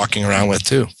teachers are walking around with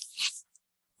too.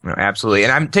 No, absolutely.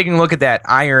 And I'm taking a look at that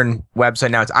IRON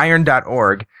website now. It's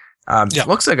iron.org. It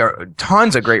looks like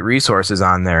tons of great resources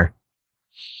on there.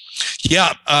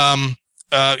 Yeah. And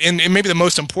maybe the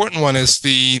most important one is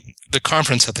the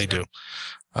conference that they do.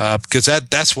 Because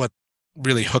that's what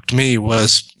really hooked me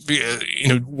was,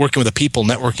 working with the people,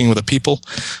 networking with the people.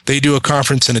 They do a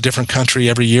conference in a different country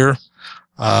every year.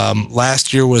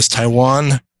 Last year was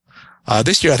Taiwan.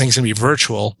 This year I think it's going to be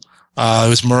virtual. It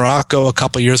was Morocco a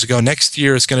couple of years ago. Next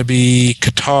year it's going to be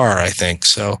Qatar, I think.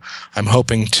 So I'm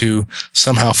hoping to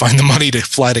somehow find the money to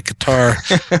fly to Qatar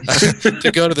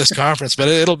to go to this conference. But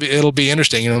it'll be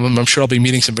interesting. I'm sure I'll be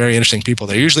meeting some very interesting people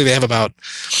there. Usually they have about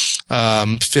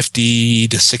 50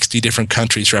 to 60 different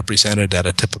countries represented at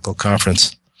a typical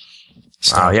conference.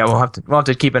 So, wow, yeah, we'll have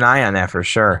to keep an eye on that for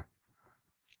sure.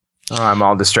 Oh, I'm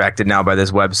all distracted now by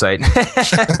this website.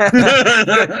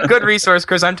 Good resource,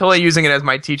 Chris. I'm totally using it as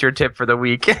my teacher tip for the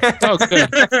week. Oh,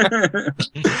 good.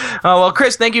 Well,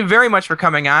 Chris, thank you very much for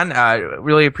coming on.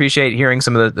 Really appreciate hearing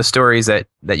some of the stories that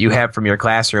you have from your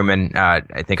classroom, and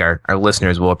I think our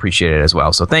listeners will appreciate it as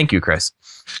well. So thank you, Chris.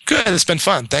 Good. It's been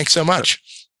fun. Thanks so much.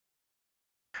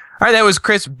 All right, that was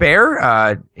Chris Baer,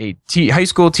 a high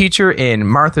school teacher in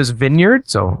Martha's Vineyard.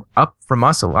 So up from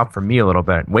us, up from me a little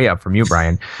bit, way up from you,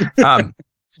 Brian.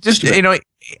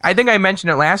 I think I mentioned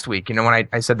it last week, when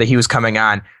I said that he was coming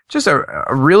on. Just a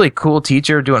really cool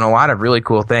teacher doing a lot of really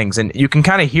cool things. And you can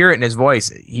kind of hear it in his voice.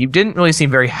 He didn't really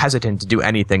seem very hesitant to do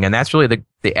anything. And that's really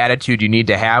the attitude you need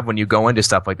to have when you go into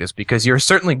stuff like this, because you're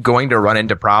certainly going to run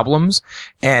into problems.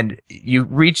 And you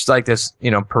reach like this,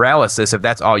 paralysis if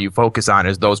that's all you focus on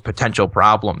is those potential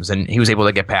problems. And he was able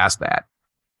to get past that.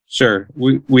 Sure.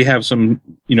 We have some,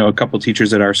 a couple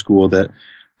teachers at our school that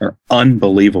are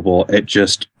unbelievable at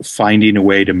just finding a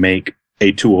way to make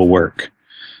a tool work.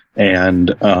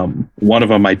 And one of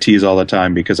them I tease all the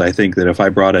time, because I think that if I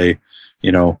brought a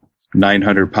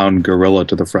 900-pound gorilla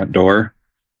to the front door,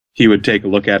 he would take a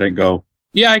look at it and go,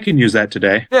 yeah, I can use that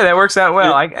today. Yeah, that works out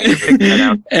well. I can figure that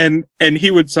out. And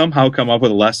he would somehow come up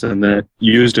with a lesson that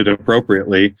used it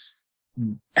appropriately,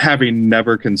 having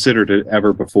never considered it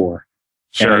ever before.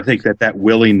 Sure. And I think that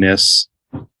willingness,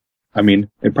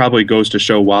 it probably goes to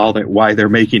show why they're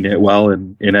making it well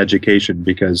in education,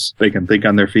 because they can think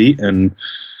on their feet and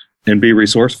be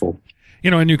resourceful.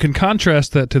 And you can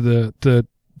contrast that to the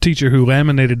teacher who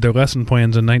laminated their lesson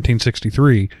plans in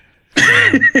 1963.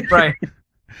 Right.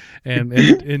 And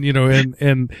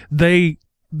they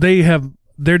have,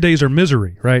 their days are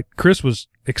misery, right? Chris was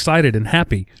excited and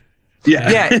happy.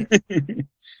 Yeah.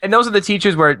 And those are the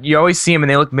teachers where you always see them and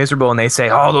they look miserable and they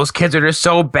say, oh, those kids are just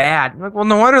so bad. I'm like, well,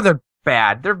 no wonder they're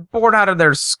bad. They're bored out of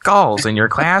their skulls in your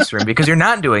classroom because you're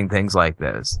not doing things like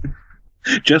this.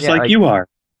 Just like you are.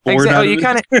 Exactly.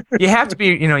 You have to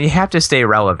be, you have to stay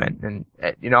relevant. And,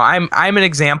 I'm an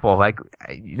example. Like,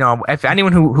 if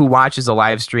anyone who watches the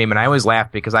live stream, and I always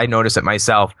laugh because I notice it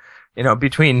myself,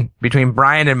 between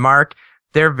Brian and Mark,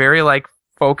 they're very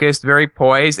focused, very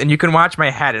poised, and you can watch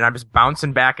my head and I'm just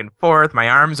bouncing back and forth. My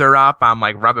arms are up. I'm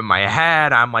rubbing my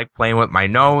head. I'm playing with my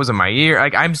nose and my ear.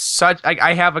 I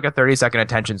have a 30-second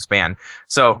attention span.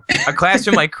 So a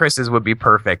classroom like Chris's would be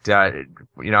perfect.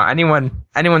 Anyone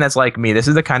that's like me, this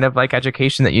is the kind of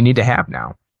education that you need to have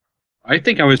now. I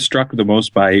think I was struck the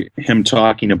most by him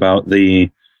talking about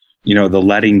the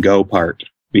letting go part,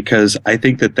 because I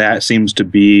think that seems to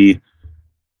be,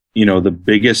 the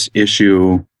biggest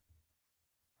issue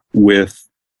with,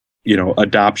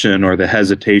 adoption or the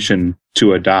hesitation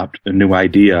to adopt a new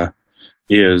idea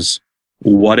is,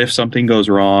 what if something goes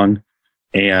wrong,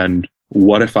 and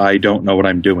what if I don't know what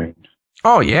I'm doing?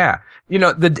 Oh yeah.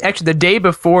 The day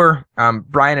before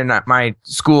Brian and my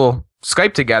school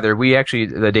Skyped together,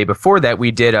 the day before that,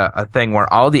 we did a thing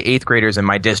where all the 8th graders in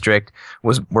my district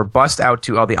were bussed out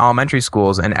to all the elementary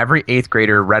schools, and every 8th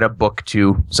grader read a book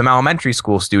to some elementary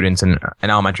school students in an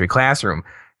elementary classroom.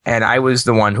 And I was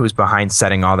the one who was behind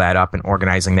setting all that up and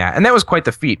organizing that. And that was quite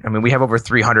the feat. I mean, we have over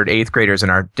 300 8th graders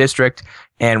in our district,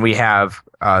 and we have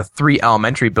 3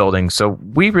 elementary buildings. So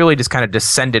we really just kind of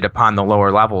descended upon the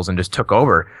lower levels and just took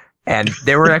over. And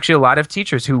there were actually a lot of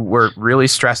teachers who were really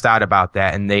stressed out about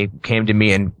that. And they came to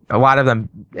me, and a lot of them,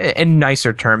 in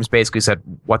nicer terms, basically said,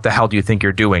 "What the hell do you think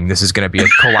you're doing? This is going to be a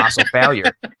colossal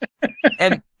failure."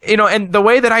 And, and the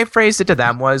way that I phrased it to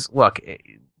them was, look,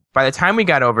 by the time we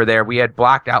got over there, we had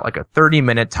blocked out like a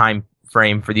 30-minute time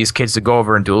frame for these kids to go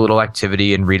over and do a little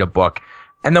activity and read a book.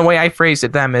 And the way I phrased it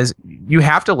to them is, you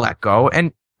have to let go.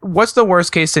 And what's the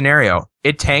worst case scenario?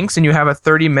 It tanks and you have a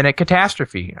 30-minute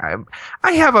catastrophe.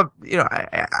 I have on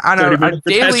a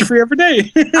daily every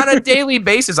day. on a daily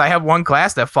basis, I have one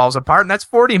class that falls apart, and that's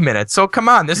 40 minutes. So come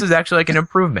on, this is actually like an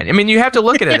improvement. I mean, you have to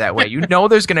look at it that way. You know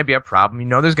there's going to be a problem. You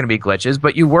know there's going to be glitches,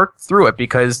 but you work through it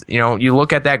because, you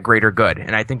look at that greater good.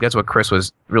 And I think that's what Chris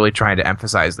was really trying to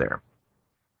emphasize there.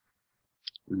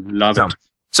 Love it.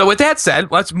 So with that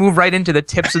said, let's move right into the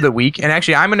tips of the week. And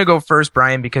actually, I'm going to go first,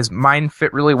 Brian, because mine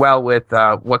fit really well with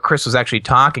what Chris was actually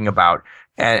talking about.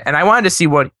 And I wanted to see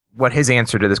what his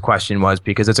answer to this question was,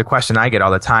 because it's a question I get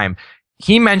all the time.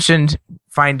 He mentioned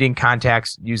finding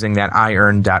contacts using that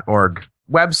iearn.org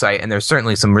website, and there's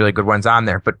certainly some really good ones on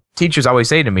there. But teachers always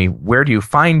say to me, where do you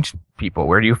find people?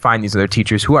 Where do you find these other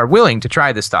teachers who are willing to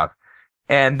try this stuff?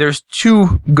 And there's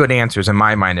 2 good answers in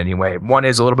my mind anyway. One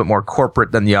is a little bit more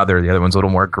corporate than the other. The other one's a little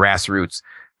more grassroots.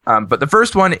 But the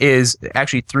first one is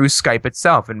actually through Skype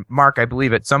itself. And Mark, I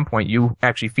believe at some point you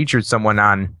actually featured someone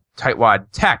on Tightwad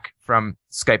Tech from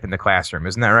Skype in the Classroom.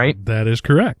 Isn't that right? That is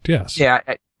correct, yes. Yeah.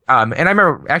 And I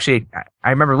remember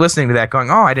listening to that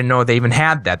going, oh, I didn't know they even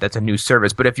had that. That's a new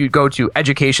service. But if you go to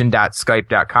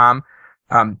education.skype.com,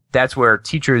 that's where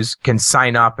teachers can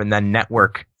sign up and then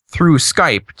network through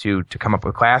Skype to come up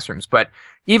with classrooms. But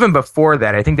even before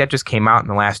that, I think that just came out in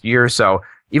the last year or so.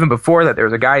 Even before that, there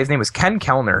was a guy, his name was Ken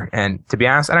Kellner. And to be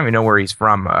honest, I don't even know where he's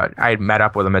from. I had met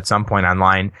up with him at some point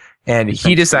online, and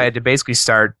he decided to basically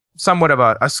start somewhat of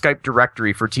a Skype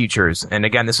directory for teachers. And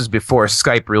again, this was before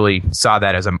Skype really saw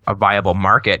that as a viable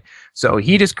market. So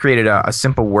he just created a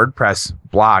simple WordPress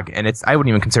blog. And I wouldn't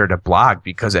even consider it a blog,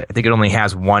 because I think it only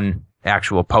has one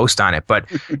actual post on it. But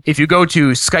if you go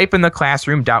to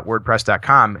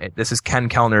skypeintheclassroom.wordpress.com, this is Ken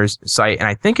Kellner's site, and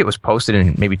I think it was posted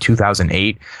in maybe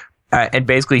 2008. And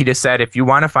basically he just said, if you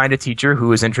want to find a teacher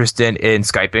who is interested in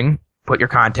Skyping, put your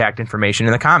contact information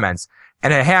in the comments.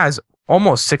 And it has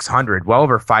almost 600, well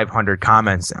over 500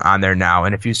 comments on there now.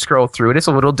 And if you scroll through it, it's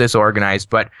a little disorganized,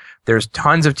 but there's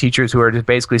tons of teachers who are just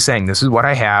basically saying, this is what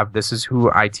I have, this is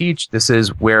who I teach, this is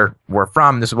where we're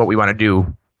from, this is what we want to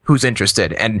do. Who's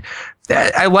interested? And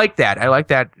I like that. I like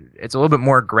that it's a little bit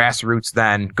more grassroots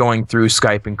than going through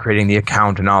Skype and creating the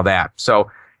account and all that. So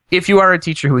if you are a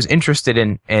teacher who is interested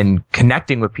in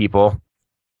connecting with people,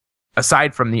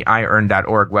 aside from the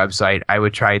iearn.org website, I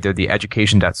would try either the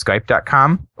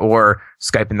education.skype.com or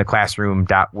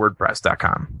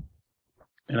skypeintheclassroom.wordpress.com.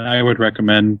 And I would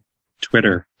recommend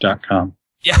twitter.com.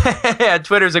 Yeah,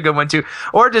 Twitter's a good one too.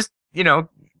 Or just,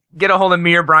 get a hold of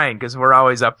me or Brian, because we're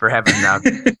always up for having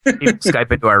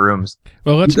Skype into our rooms.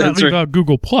 Well, let's not leave out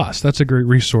Google Plus. That's a great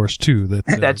resource too.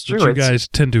 That's true. That you guys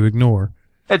tend to ignore.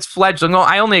 It's fledgling. Well,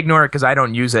 I only ignore it because I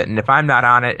don't use it, and if I'm not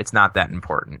on it, it's not that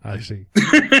important. I see.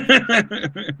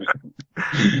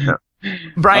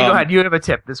 Brian, go ahead. You have a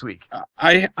tip this week.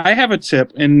 I have a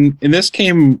tip, and this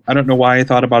came. I don't know why I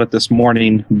thought about it this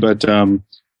morning, but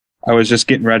I was just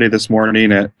getting ready this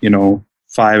morning at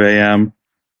 5 a.m.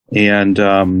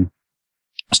 and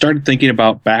started thinking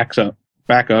about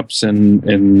backups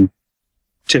and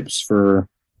tips for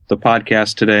the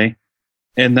podcast today.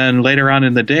 And then later on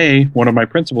in the day, one of my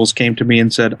principals came to me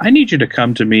and said, I need you to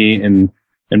come to me and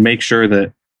make sure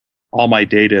that all my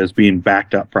data is being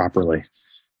backed up properly.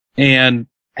 And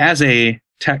as a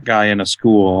tech guy in a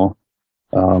school,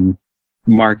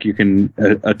 Mark, you can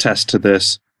attest to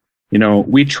this.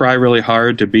 We try really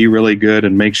hard to be really good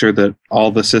and make sure that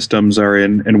all the systems are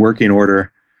in working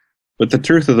order. But the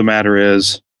truth of the matter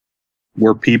is,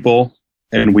 we're people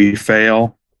and we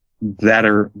fail.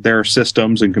 There are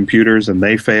systems and computers and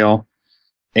they fail.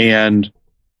 And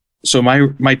so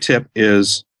my tip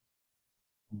is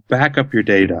back up your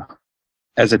data.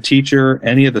 As a teacher,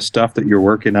 any of the stuff that you're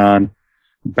working on,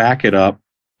 back it up,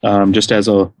 just as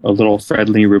a little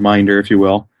friendly reminder, if you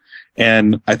will.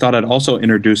 And I thought I'd also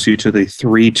introduce you to the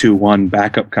 3-2-1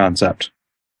 backup concept.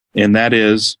 And that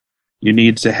is, you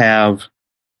need to have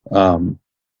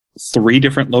 3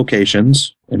 different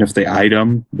locations. And if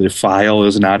the file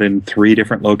is not in 3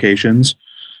 different locations,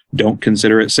 don't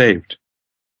consider it saved.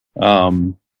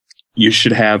 You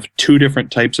should have 2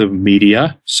 different types of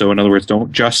media. So in other words,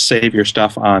 don't just save your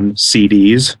stuff on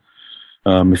CDs.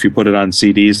 If you put it on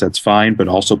CDs, that's fine, but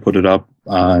also put it up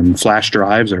on flash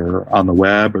drives or on the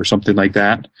web or something like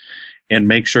that. And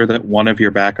make sure that one of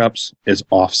your backups is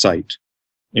off-site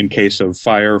in case of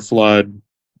fire, flood,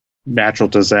 natural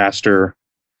disaster,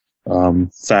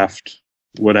 theft,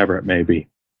 whatever it may be.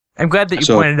 I'm glad that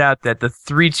you pointed out that the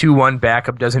 3-2-1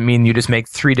 backup doesn't mean you just make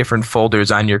 3 different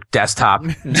folders on your desktop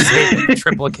and save in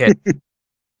triplicate.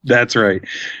 That's right.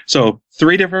 So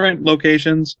 3 different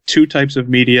locations, 2 types of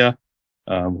media,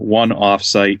 1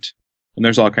 off-site, and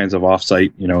there's all kinds of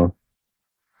off-site,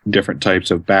 different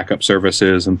types of backup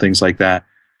services and things like that.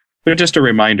 But just a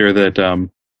reminder that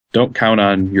don't count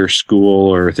on your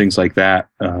school or things like that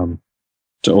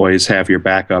to always have your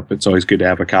backup. It's always good to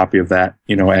have a copy of that,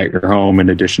 at your home in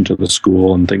addition to the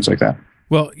school and things like that.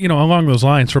 Well, along those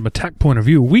lines, from a tech point of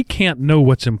view, we can't know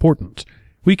what's important.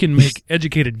 We can make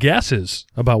educated guesses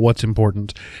about what's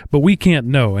important, but we can't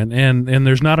know. And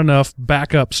there's not enough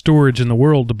backup storage in the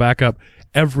world to back up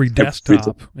every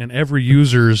desktop and every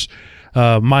user's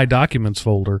My Documents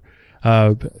folder.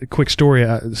 Quick story,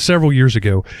 several years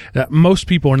ago, most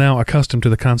people are now accustomed to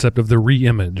the concept of the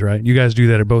re-image, right? You guys do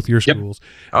that at both your schools.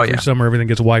 Oh, yeah. Every summer, everything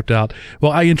gets wiped out.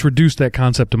 Well, I introduced that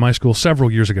concept to my school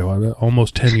several years ago,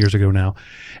 almost 10 years ago now.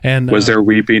 And was there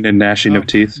weeping and gnashing of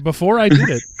teeth? Before I did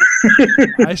it,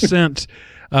 I sent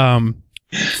 4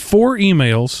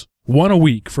 emails, 1 a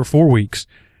week for 4 weeks,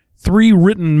 3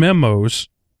 written memos,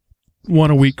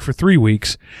 1 a week for 3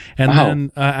 weeks, and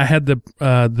then I had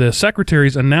the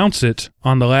secretaries announce it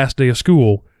on the last day of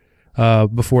school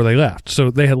before they left. So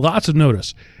they had lots of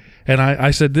notice, and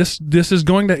I said, "This is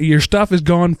going to, your stuff is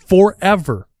gone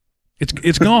forever.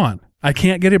 It's gone. I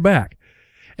can't get it back."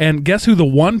 And guess who the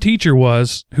one teacher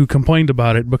was who complained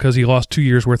about it because he lost 2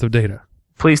 years worth of data?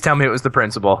 Please tell me it was the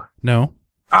principal. No.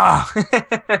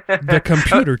 The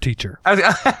computer teacher.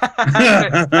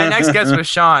 My next guess was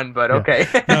Sean, but okay.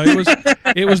 No,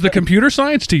 it was the computer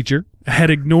science teacher had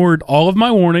ignored all of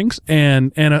my warnings,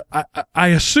 and I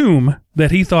assume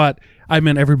that he thought I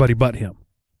meant everybody but him.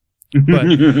 But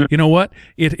you know what?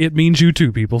 It means you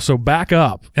too, people. So back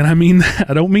up. And I mean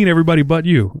that. I don't mean everybody but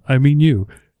you. I mean you.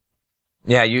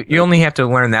 Yeah, you only have to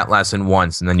learn that lesson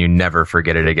once, and then you never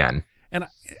forget it again. And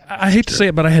I hate to say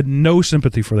it, but I had no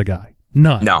sympathy for the guy.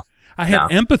 None. No. I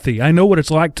had empathy. I know what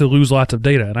it's like to lose lots of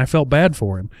data, and I felt bad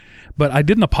for him. But I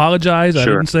didn't apologize. Sure. I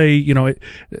didn't say,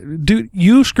 dude,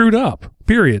 you screwed up.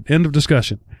 Period. End of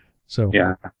discussion. So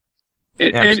yeah.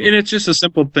 And it's just a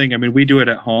simple thing. I mean, we do it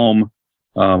at home.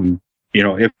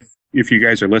 If you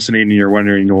guys are listening and you're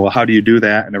wondering, well, how do you do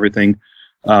that and everything?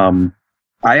 I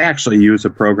actually use a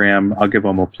program. I'll give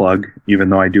them a plug, even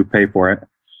though I do pay for it.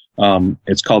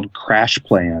 It's called Crash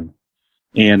Plan.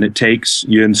 And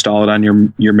you install it on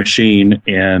your machine,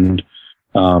 and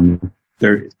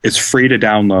it's free to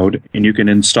download, and you can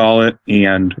install it,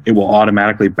 and it will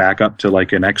automatically back up to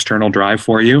like an external drive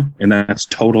for you, and that's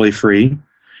totally free.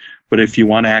 But if you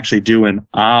want to actually do an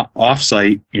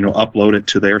offsite, upload it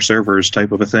to their servers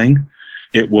type of a thing,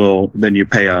 then you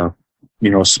pay a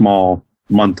small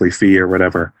monthly fee or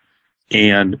whatever,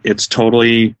 and it's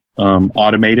totally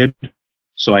automated.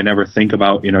 So I never think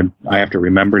about, I have to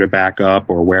remember to back up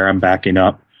or where I'm backing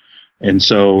up. And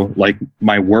so like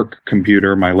my work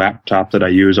computer, my laptop that I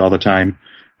use all the time,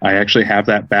 I actually have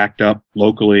that backed up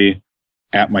locally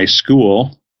at my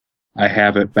school. I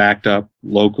have it backed up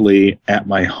locally at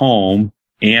my home,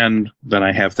 and then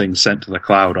I have things sent to the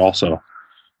cloud also.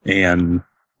 And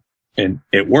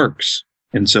it works.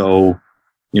 And so,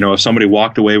 if somebody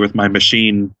walked away with my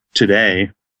machine today,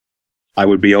 I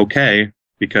would be okay.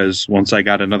 Because once I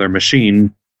got another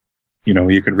machine,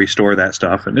 you can restore that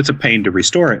stuff. And it's a pain to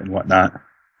restore it and whatnot,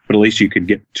 but at least you can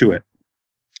get to it.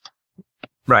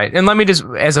 Right. And let me just,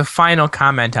 as a final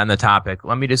comment on the topic,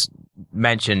 let me just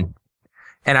mention,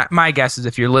 and my guess is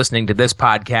if you're listening to this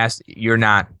podcast, you're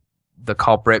not the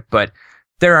culprit, but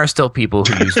there are still people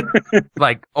who use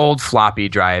like old floppy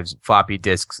drives, floppy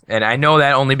disks. And I know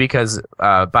that only because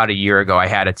about a year ago, I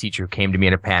had a teacher who came to me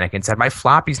in a panic and said, my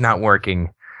floppy's not working.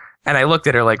 And I looked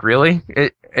at her like, really?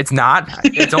 It's not?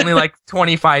 It's only like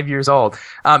 25 years old.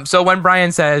 So when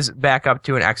Brian says back up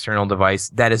to an external device,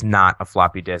 that is not a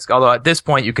floppy disk. Although at this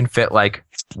point, you can fit like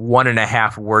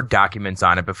 1.5 Word documents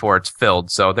on it before it's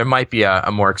filled. So there might be a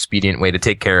more expedient way to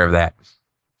take care of that.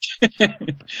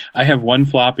 I have one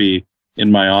floppy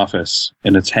in my office,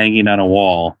 and it's hanging on a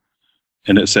wall,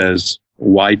 and it says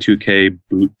Y2K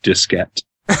boot diskette.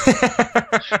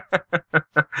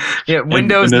 Yeah,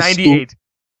 Windows and 98.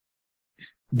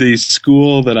 The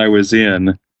school that I was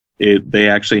in, they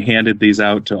actually handed these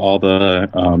out to all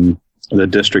the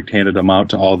district handed them out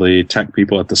to all the tech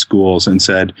people at the schools and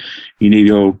said, you need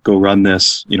to go run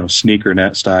this, sneaker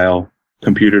net style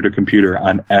computer to computer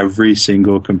on every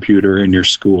single computer in your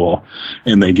school.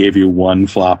 And they gave you one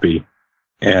floppy,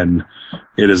 and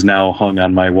it is now hung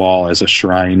on my wall as a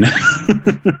shrine.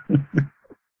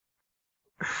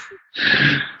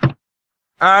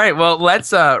 All right, well,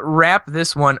 let's wrap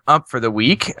this one up for the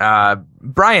week.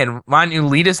 Brian, why don't you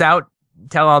lead us out?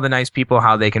 Tell all the nice people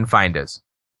how they can find us.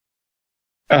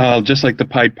 Just like the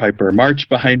Pied Piper. March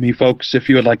behind me, folks, if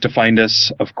you would like to find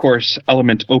us. Of course,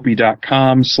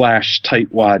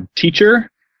 elementop.com/tightwadteacher.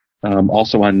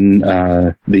 Also on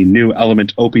the new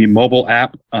Element OP mobile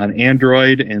app on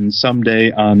Android and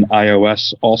someday on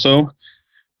iOS also.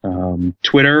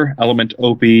 Twitter,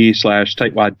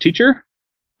 elementop/tightwadteacher.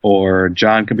 Or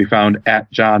John can be found at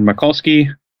John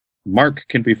Mikulski. Mark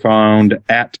can be found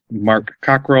at Mark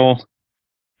Cockrell.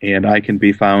 And I can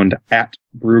be found at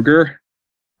Bruger.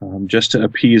 Just to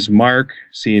appease Mark,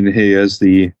 seeing he is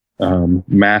the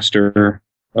master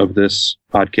of this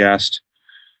podcast.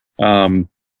 You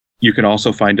can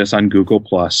also find us on Google+.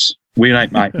 We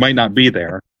might not be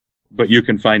there, but you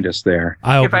can find us there.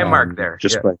 You can find Mark there.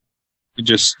 Just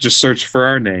search for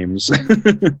our names.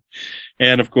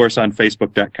 And of course on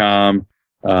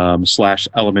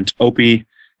Facebook.com/ElementOP.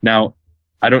 Now,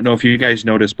 I don't know if you guys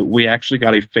noticed, but we actually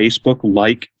got a Facebook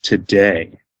like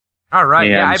today. All right.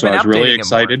 And yeah, I've been I was really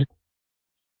excited.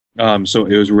 So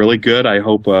it was really good. I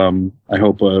hope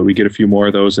we get a few more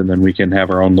of those, and then we can have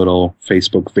our own little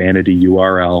Facebook vanity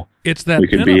URL. It's that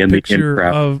picture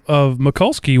of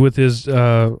Mikulski with his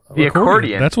the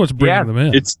accordion. That's what's bringing them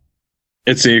in.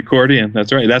 It's the accordion.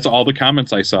 That's right. That's all the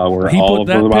comments I saw were he all put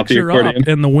that about the picture accordion. Up,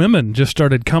 and the women just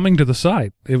started coming to the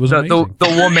site. It was amazing.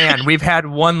 The woman. We've had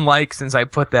one like since I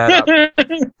put that up.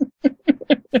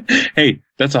 Hey,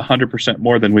 that's 100%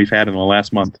 more than we've had in the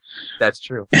last month. That's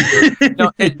true.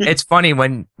 It's funny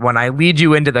when I lead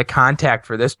you into the contact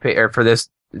for this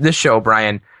this show,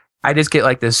 Brian. I just get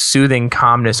like this soothing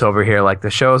calmness over here. Like the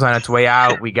show's on its way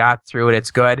out. We got through it. It's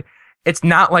good. It's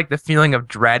not like the feeling of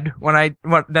dread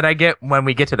that I get when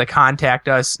we get to the contact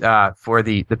us for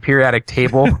the periodic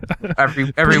table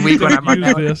every week when I'm on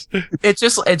that.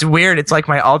 It's weird. It's like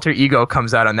my alter ego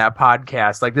comes out on that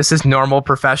podcast. Like this is normal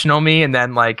professional me, and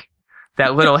then like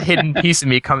that little hidden piece of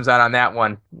me comes out on that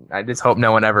one. I just hope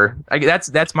no one ever.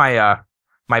 That's my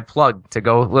my plug to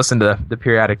go listen to the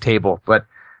periodic table. But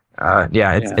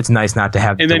it's nice not to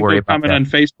have to worry about that. And then comment on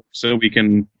Facebook so we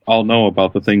can all know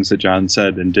about the things that John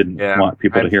said and didn't want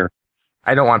people to hear.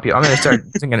 I don't want people. I'm going to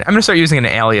start using an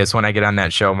alias when I get on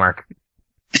that show, Mark.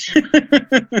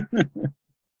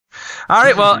 All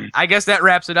right. Well, I guess that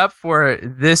wraps it up for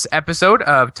this episode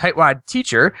of Tightwad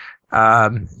Teacher.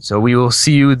 So we will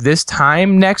see you this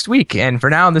time next week. And for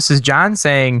now, this is John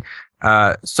saying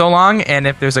so long. And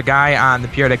if there's a guy on the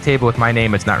periodic table with my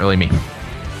name, it's not really me.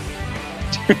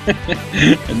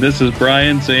 And this is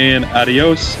Brian saying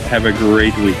adios. Have a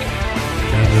great week.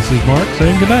 And this is Mark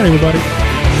saying good night, everybody.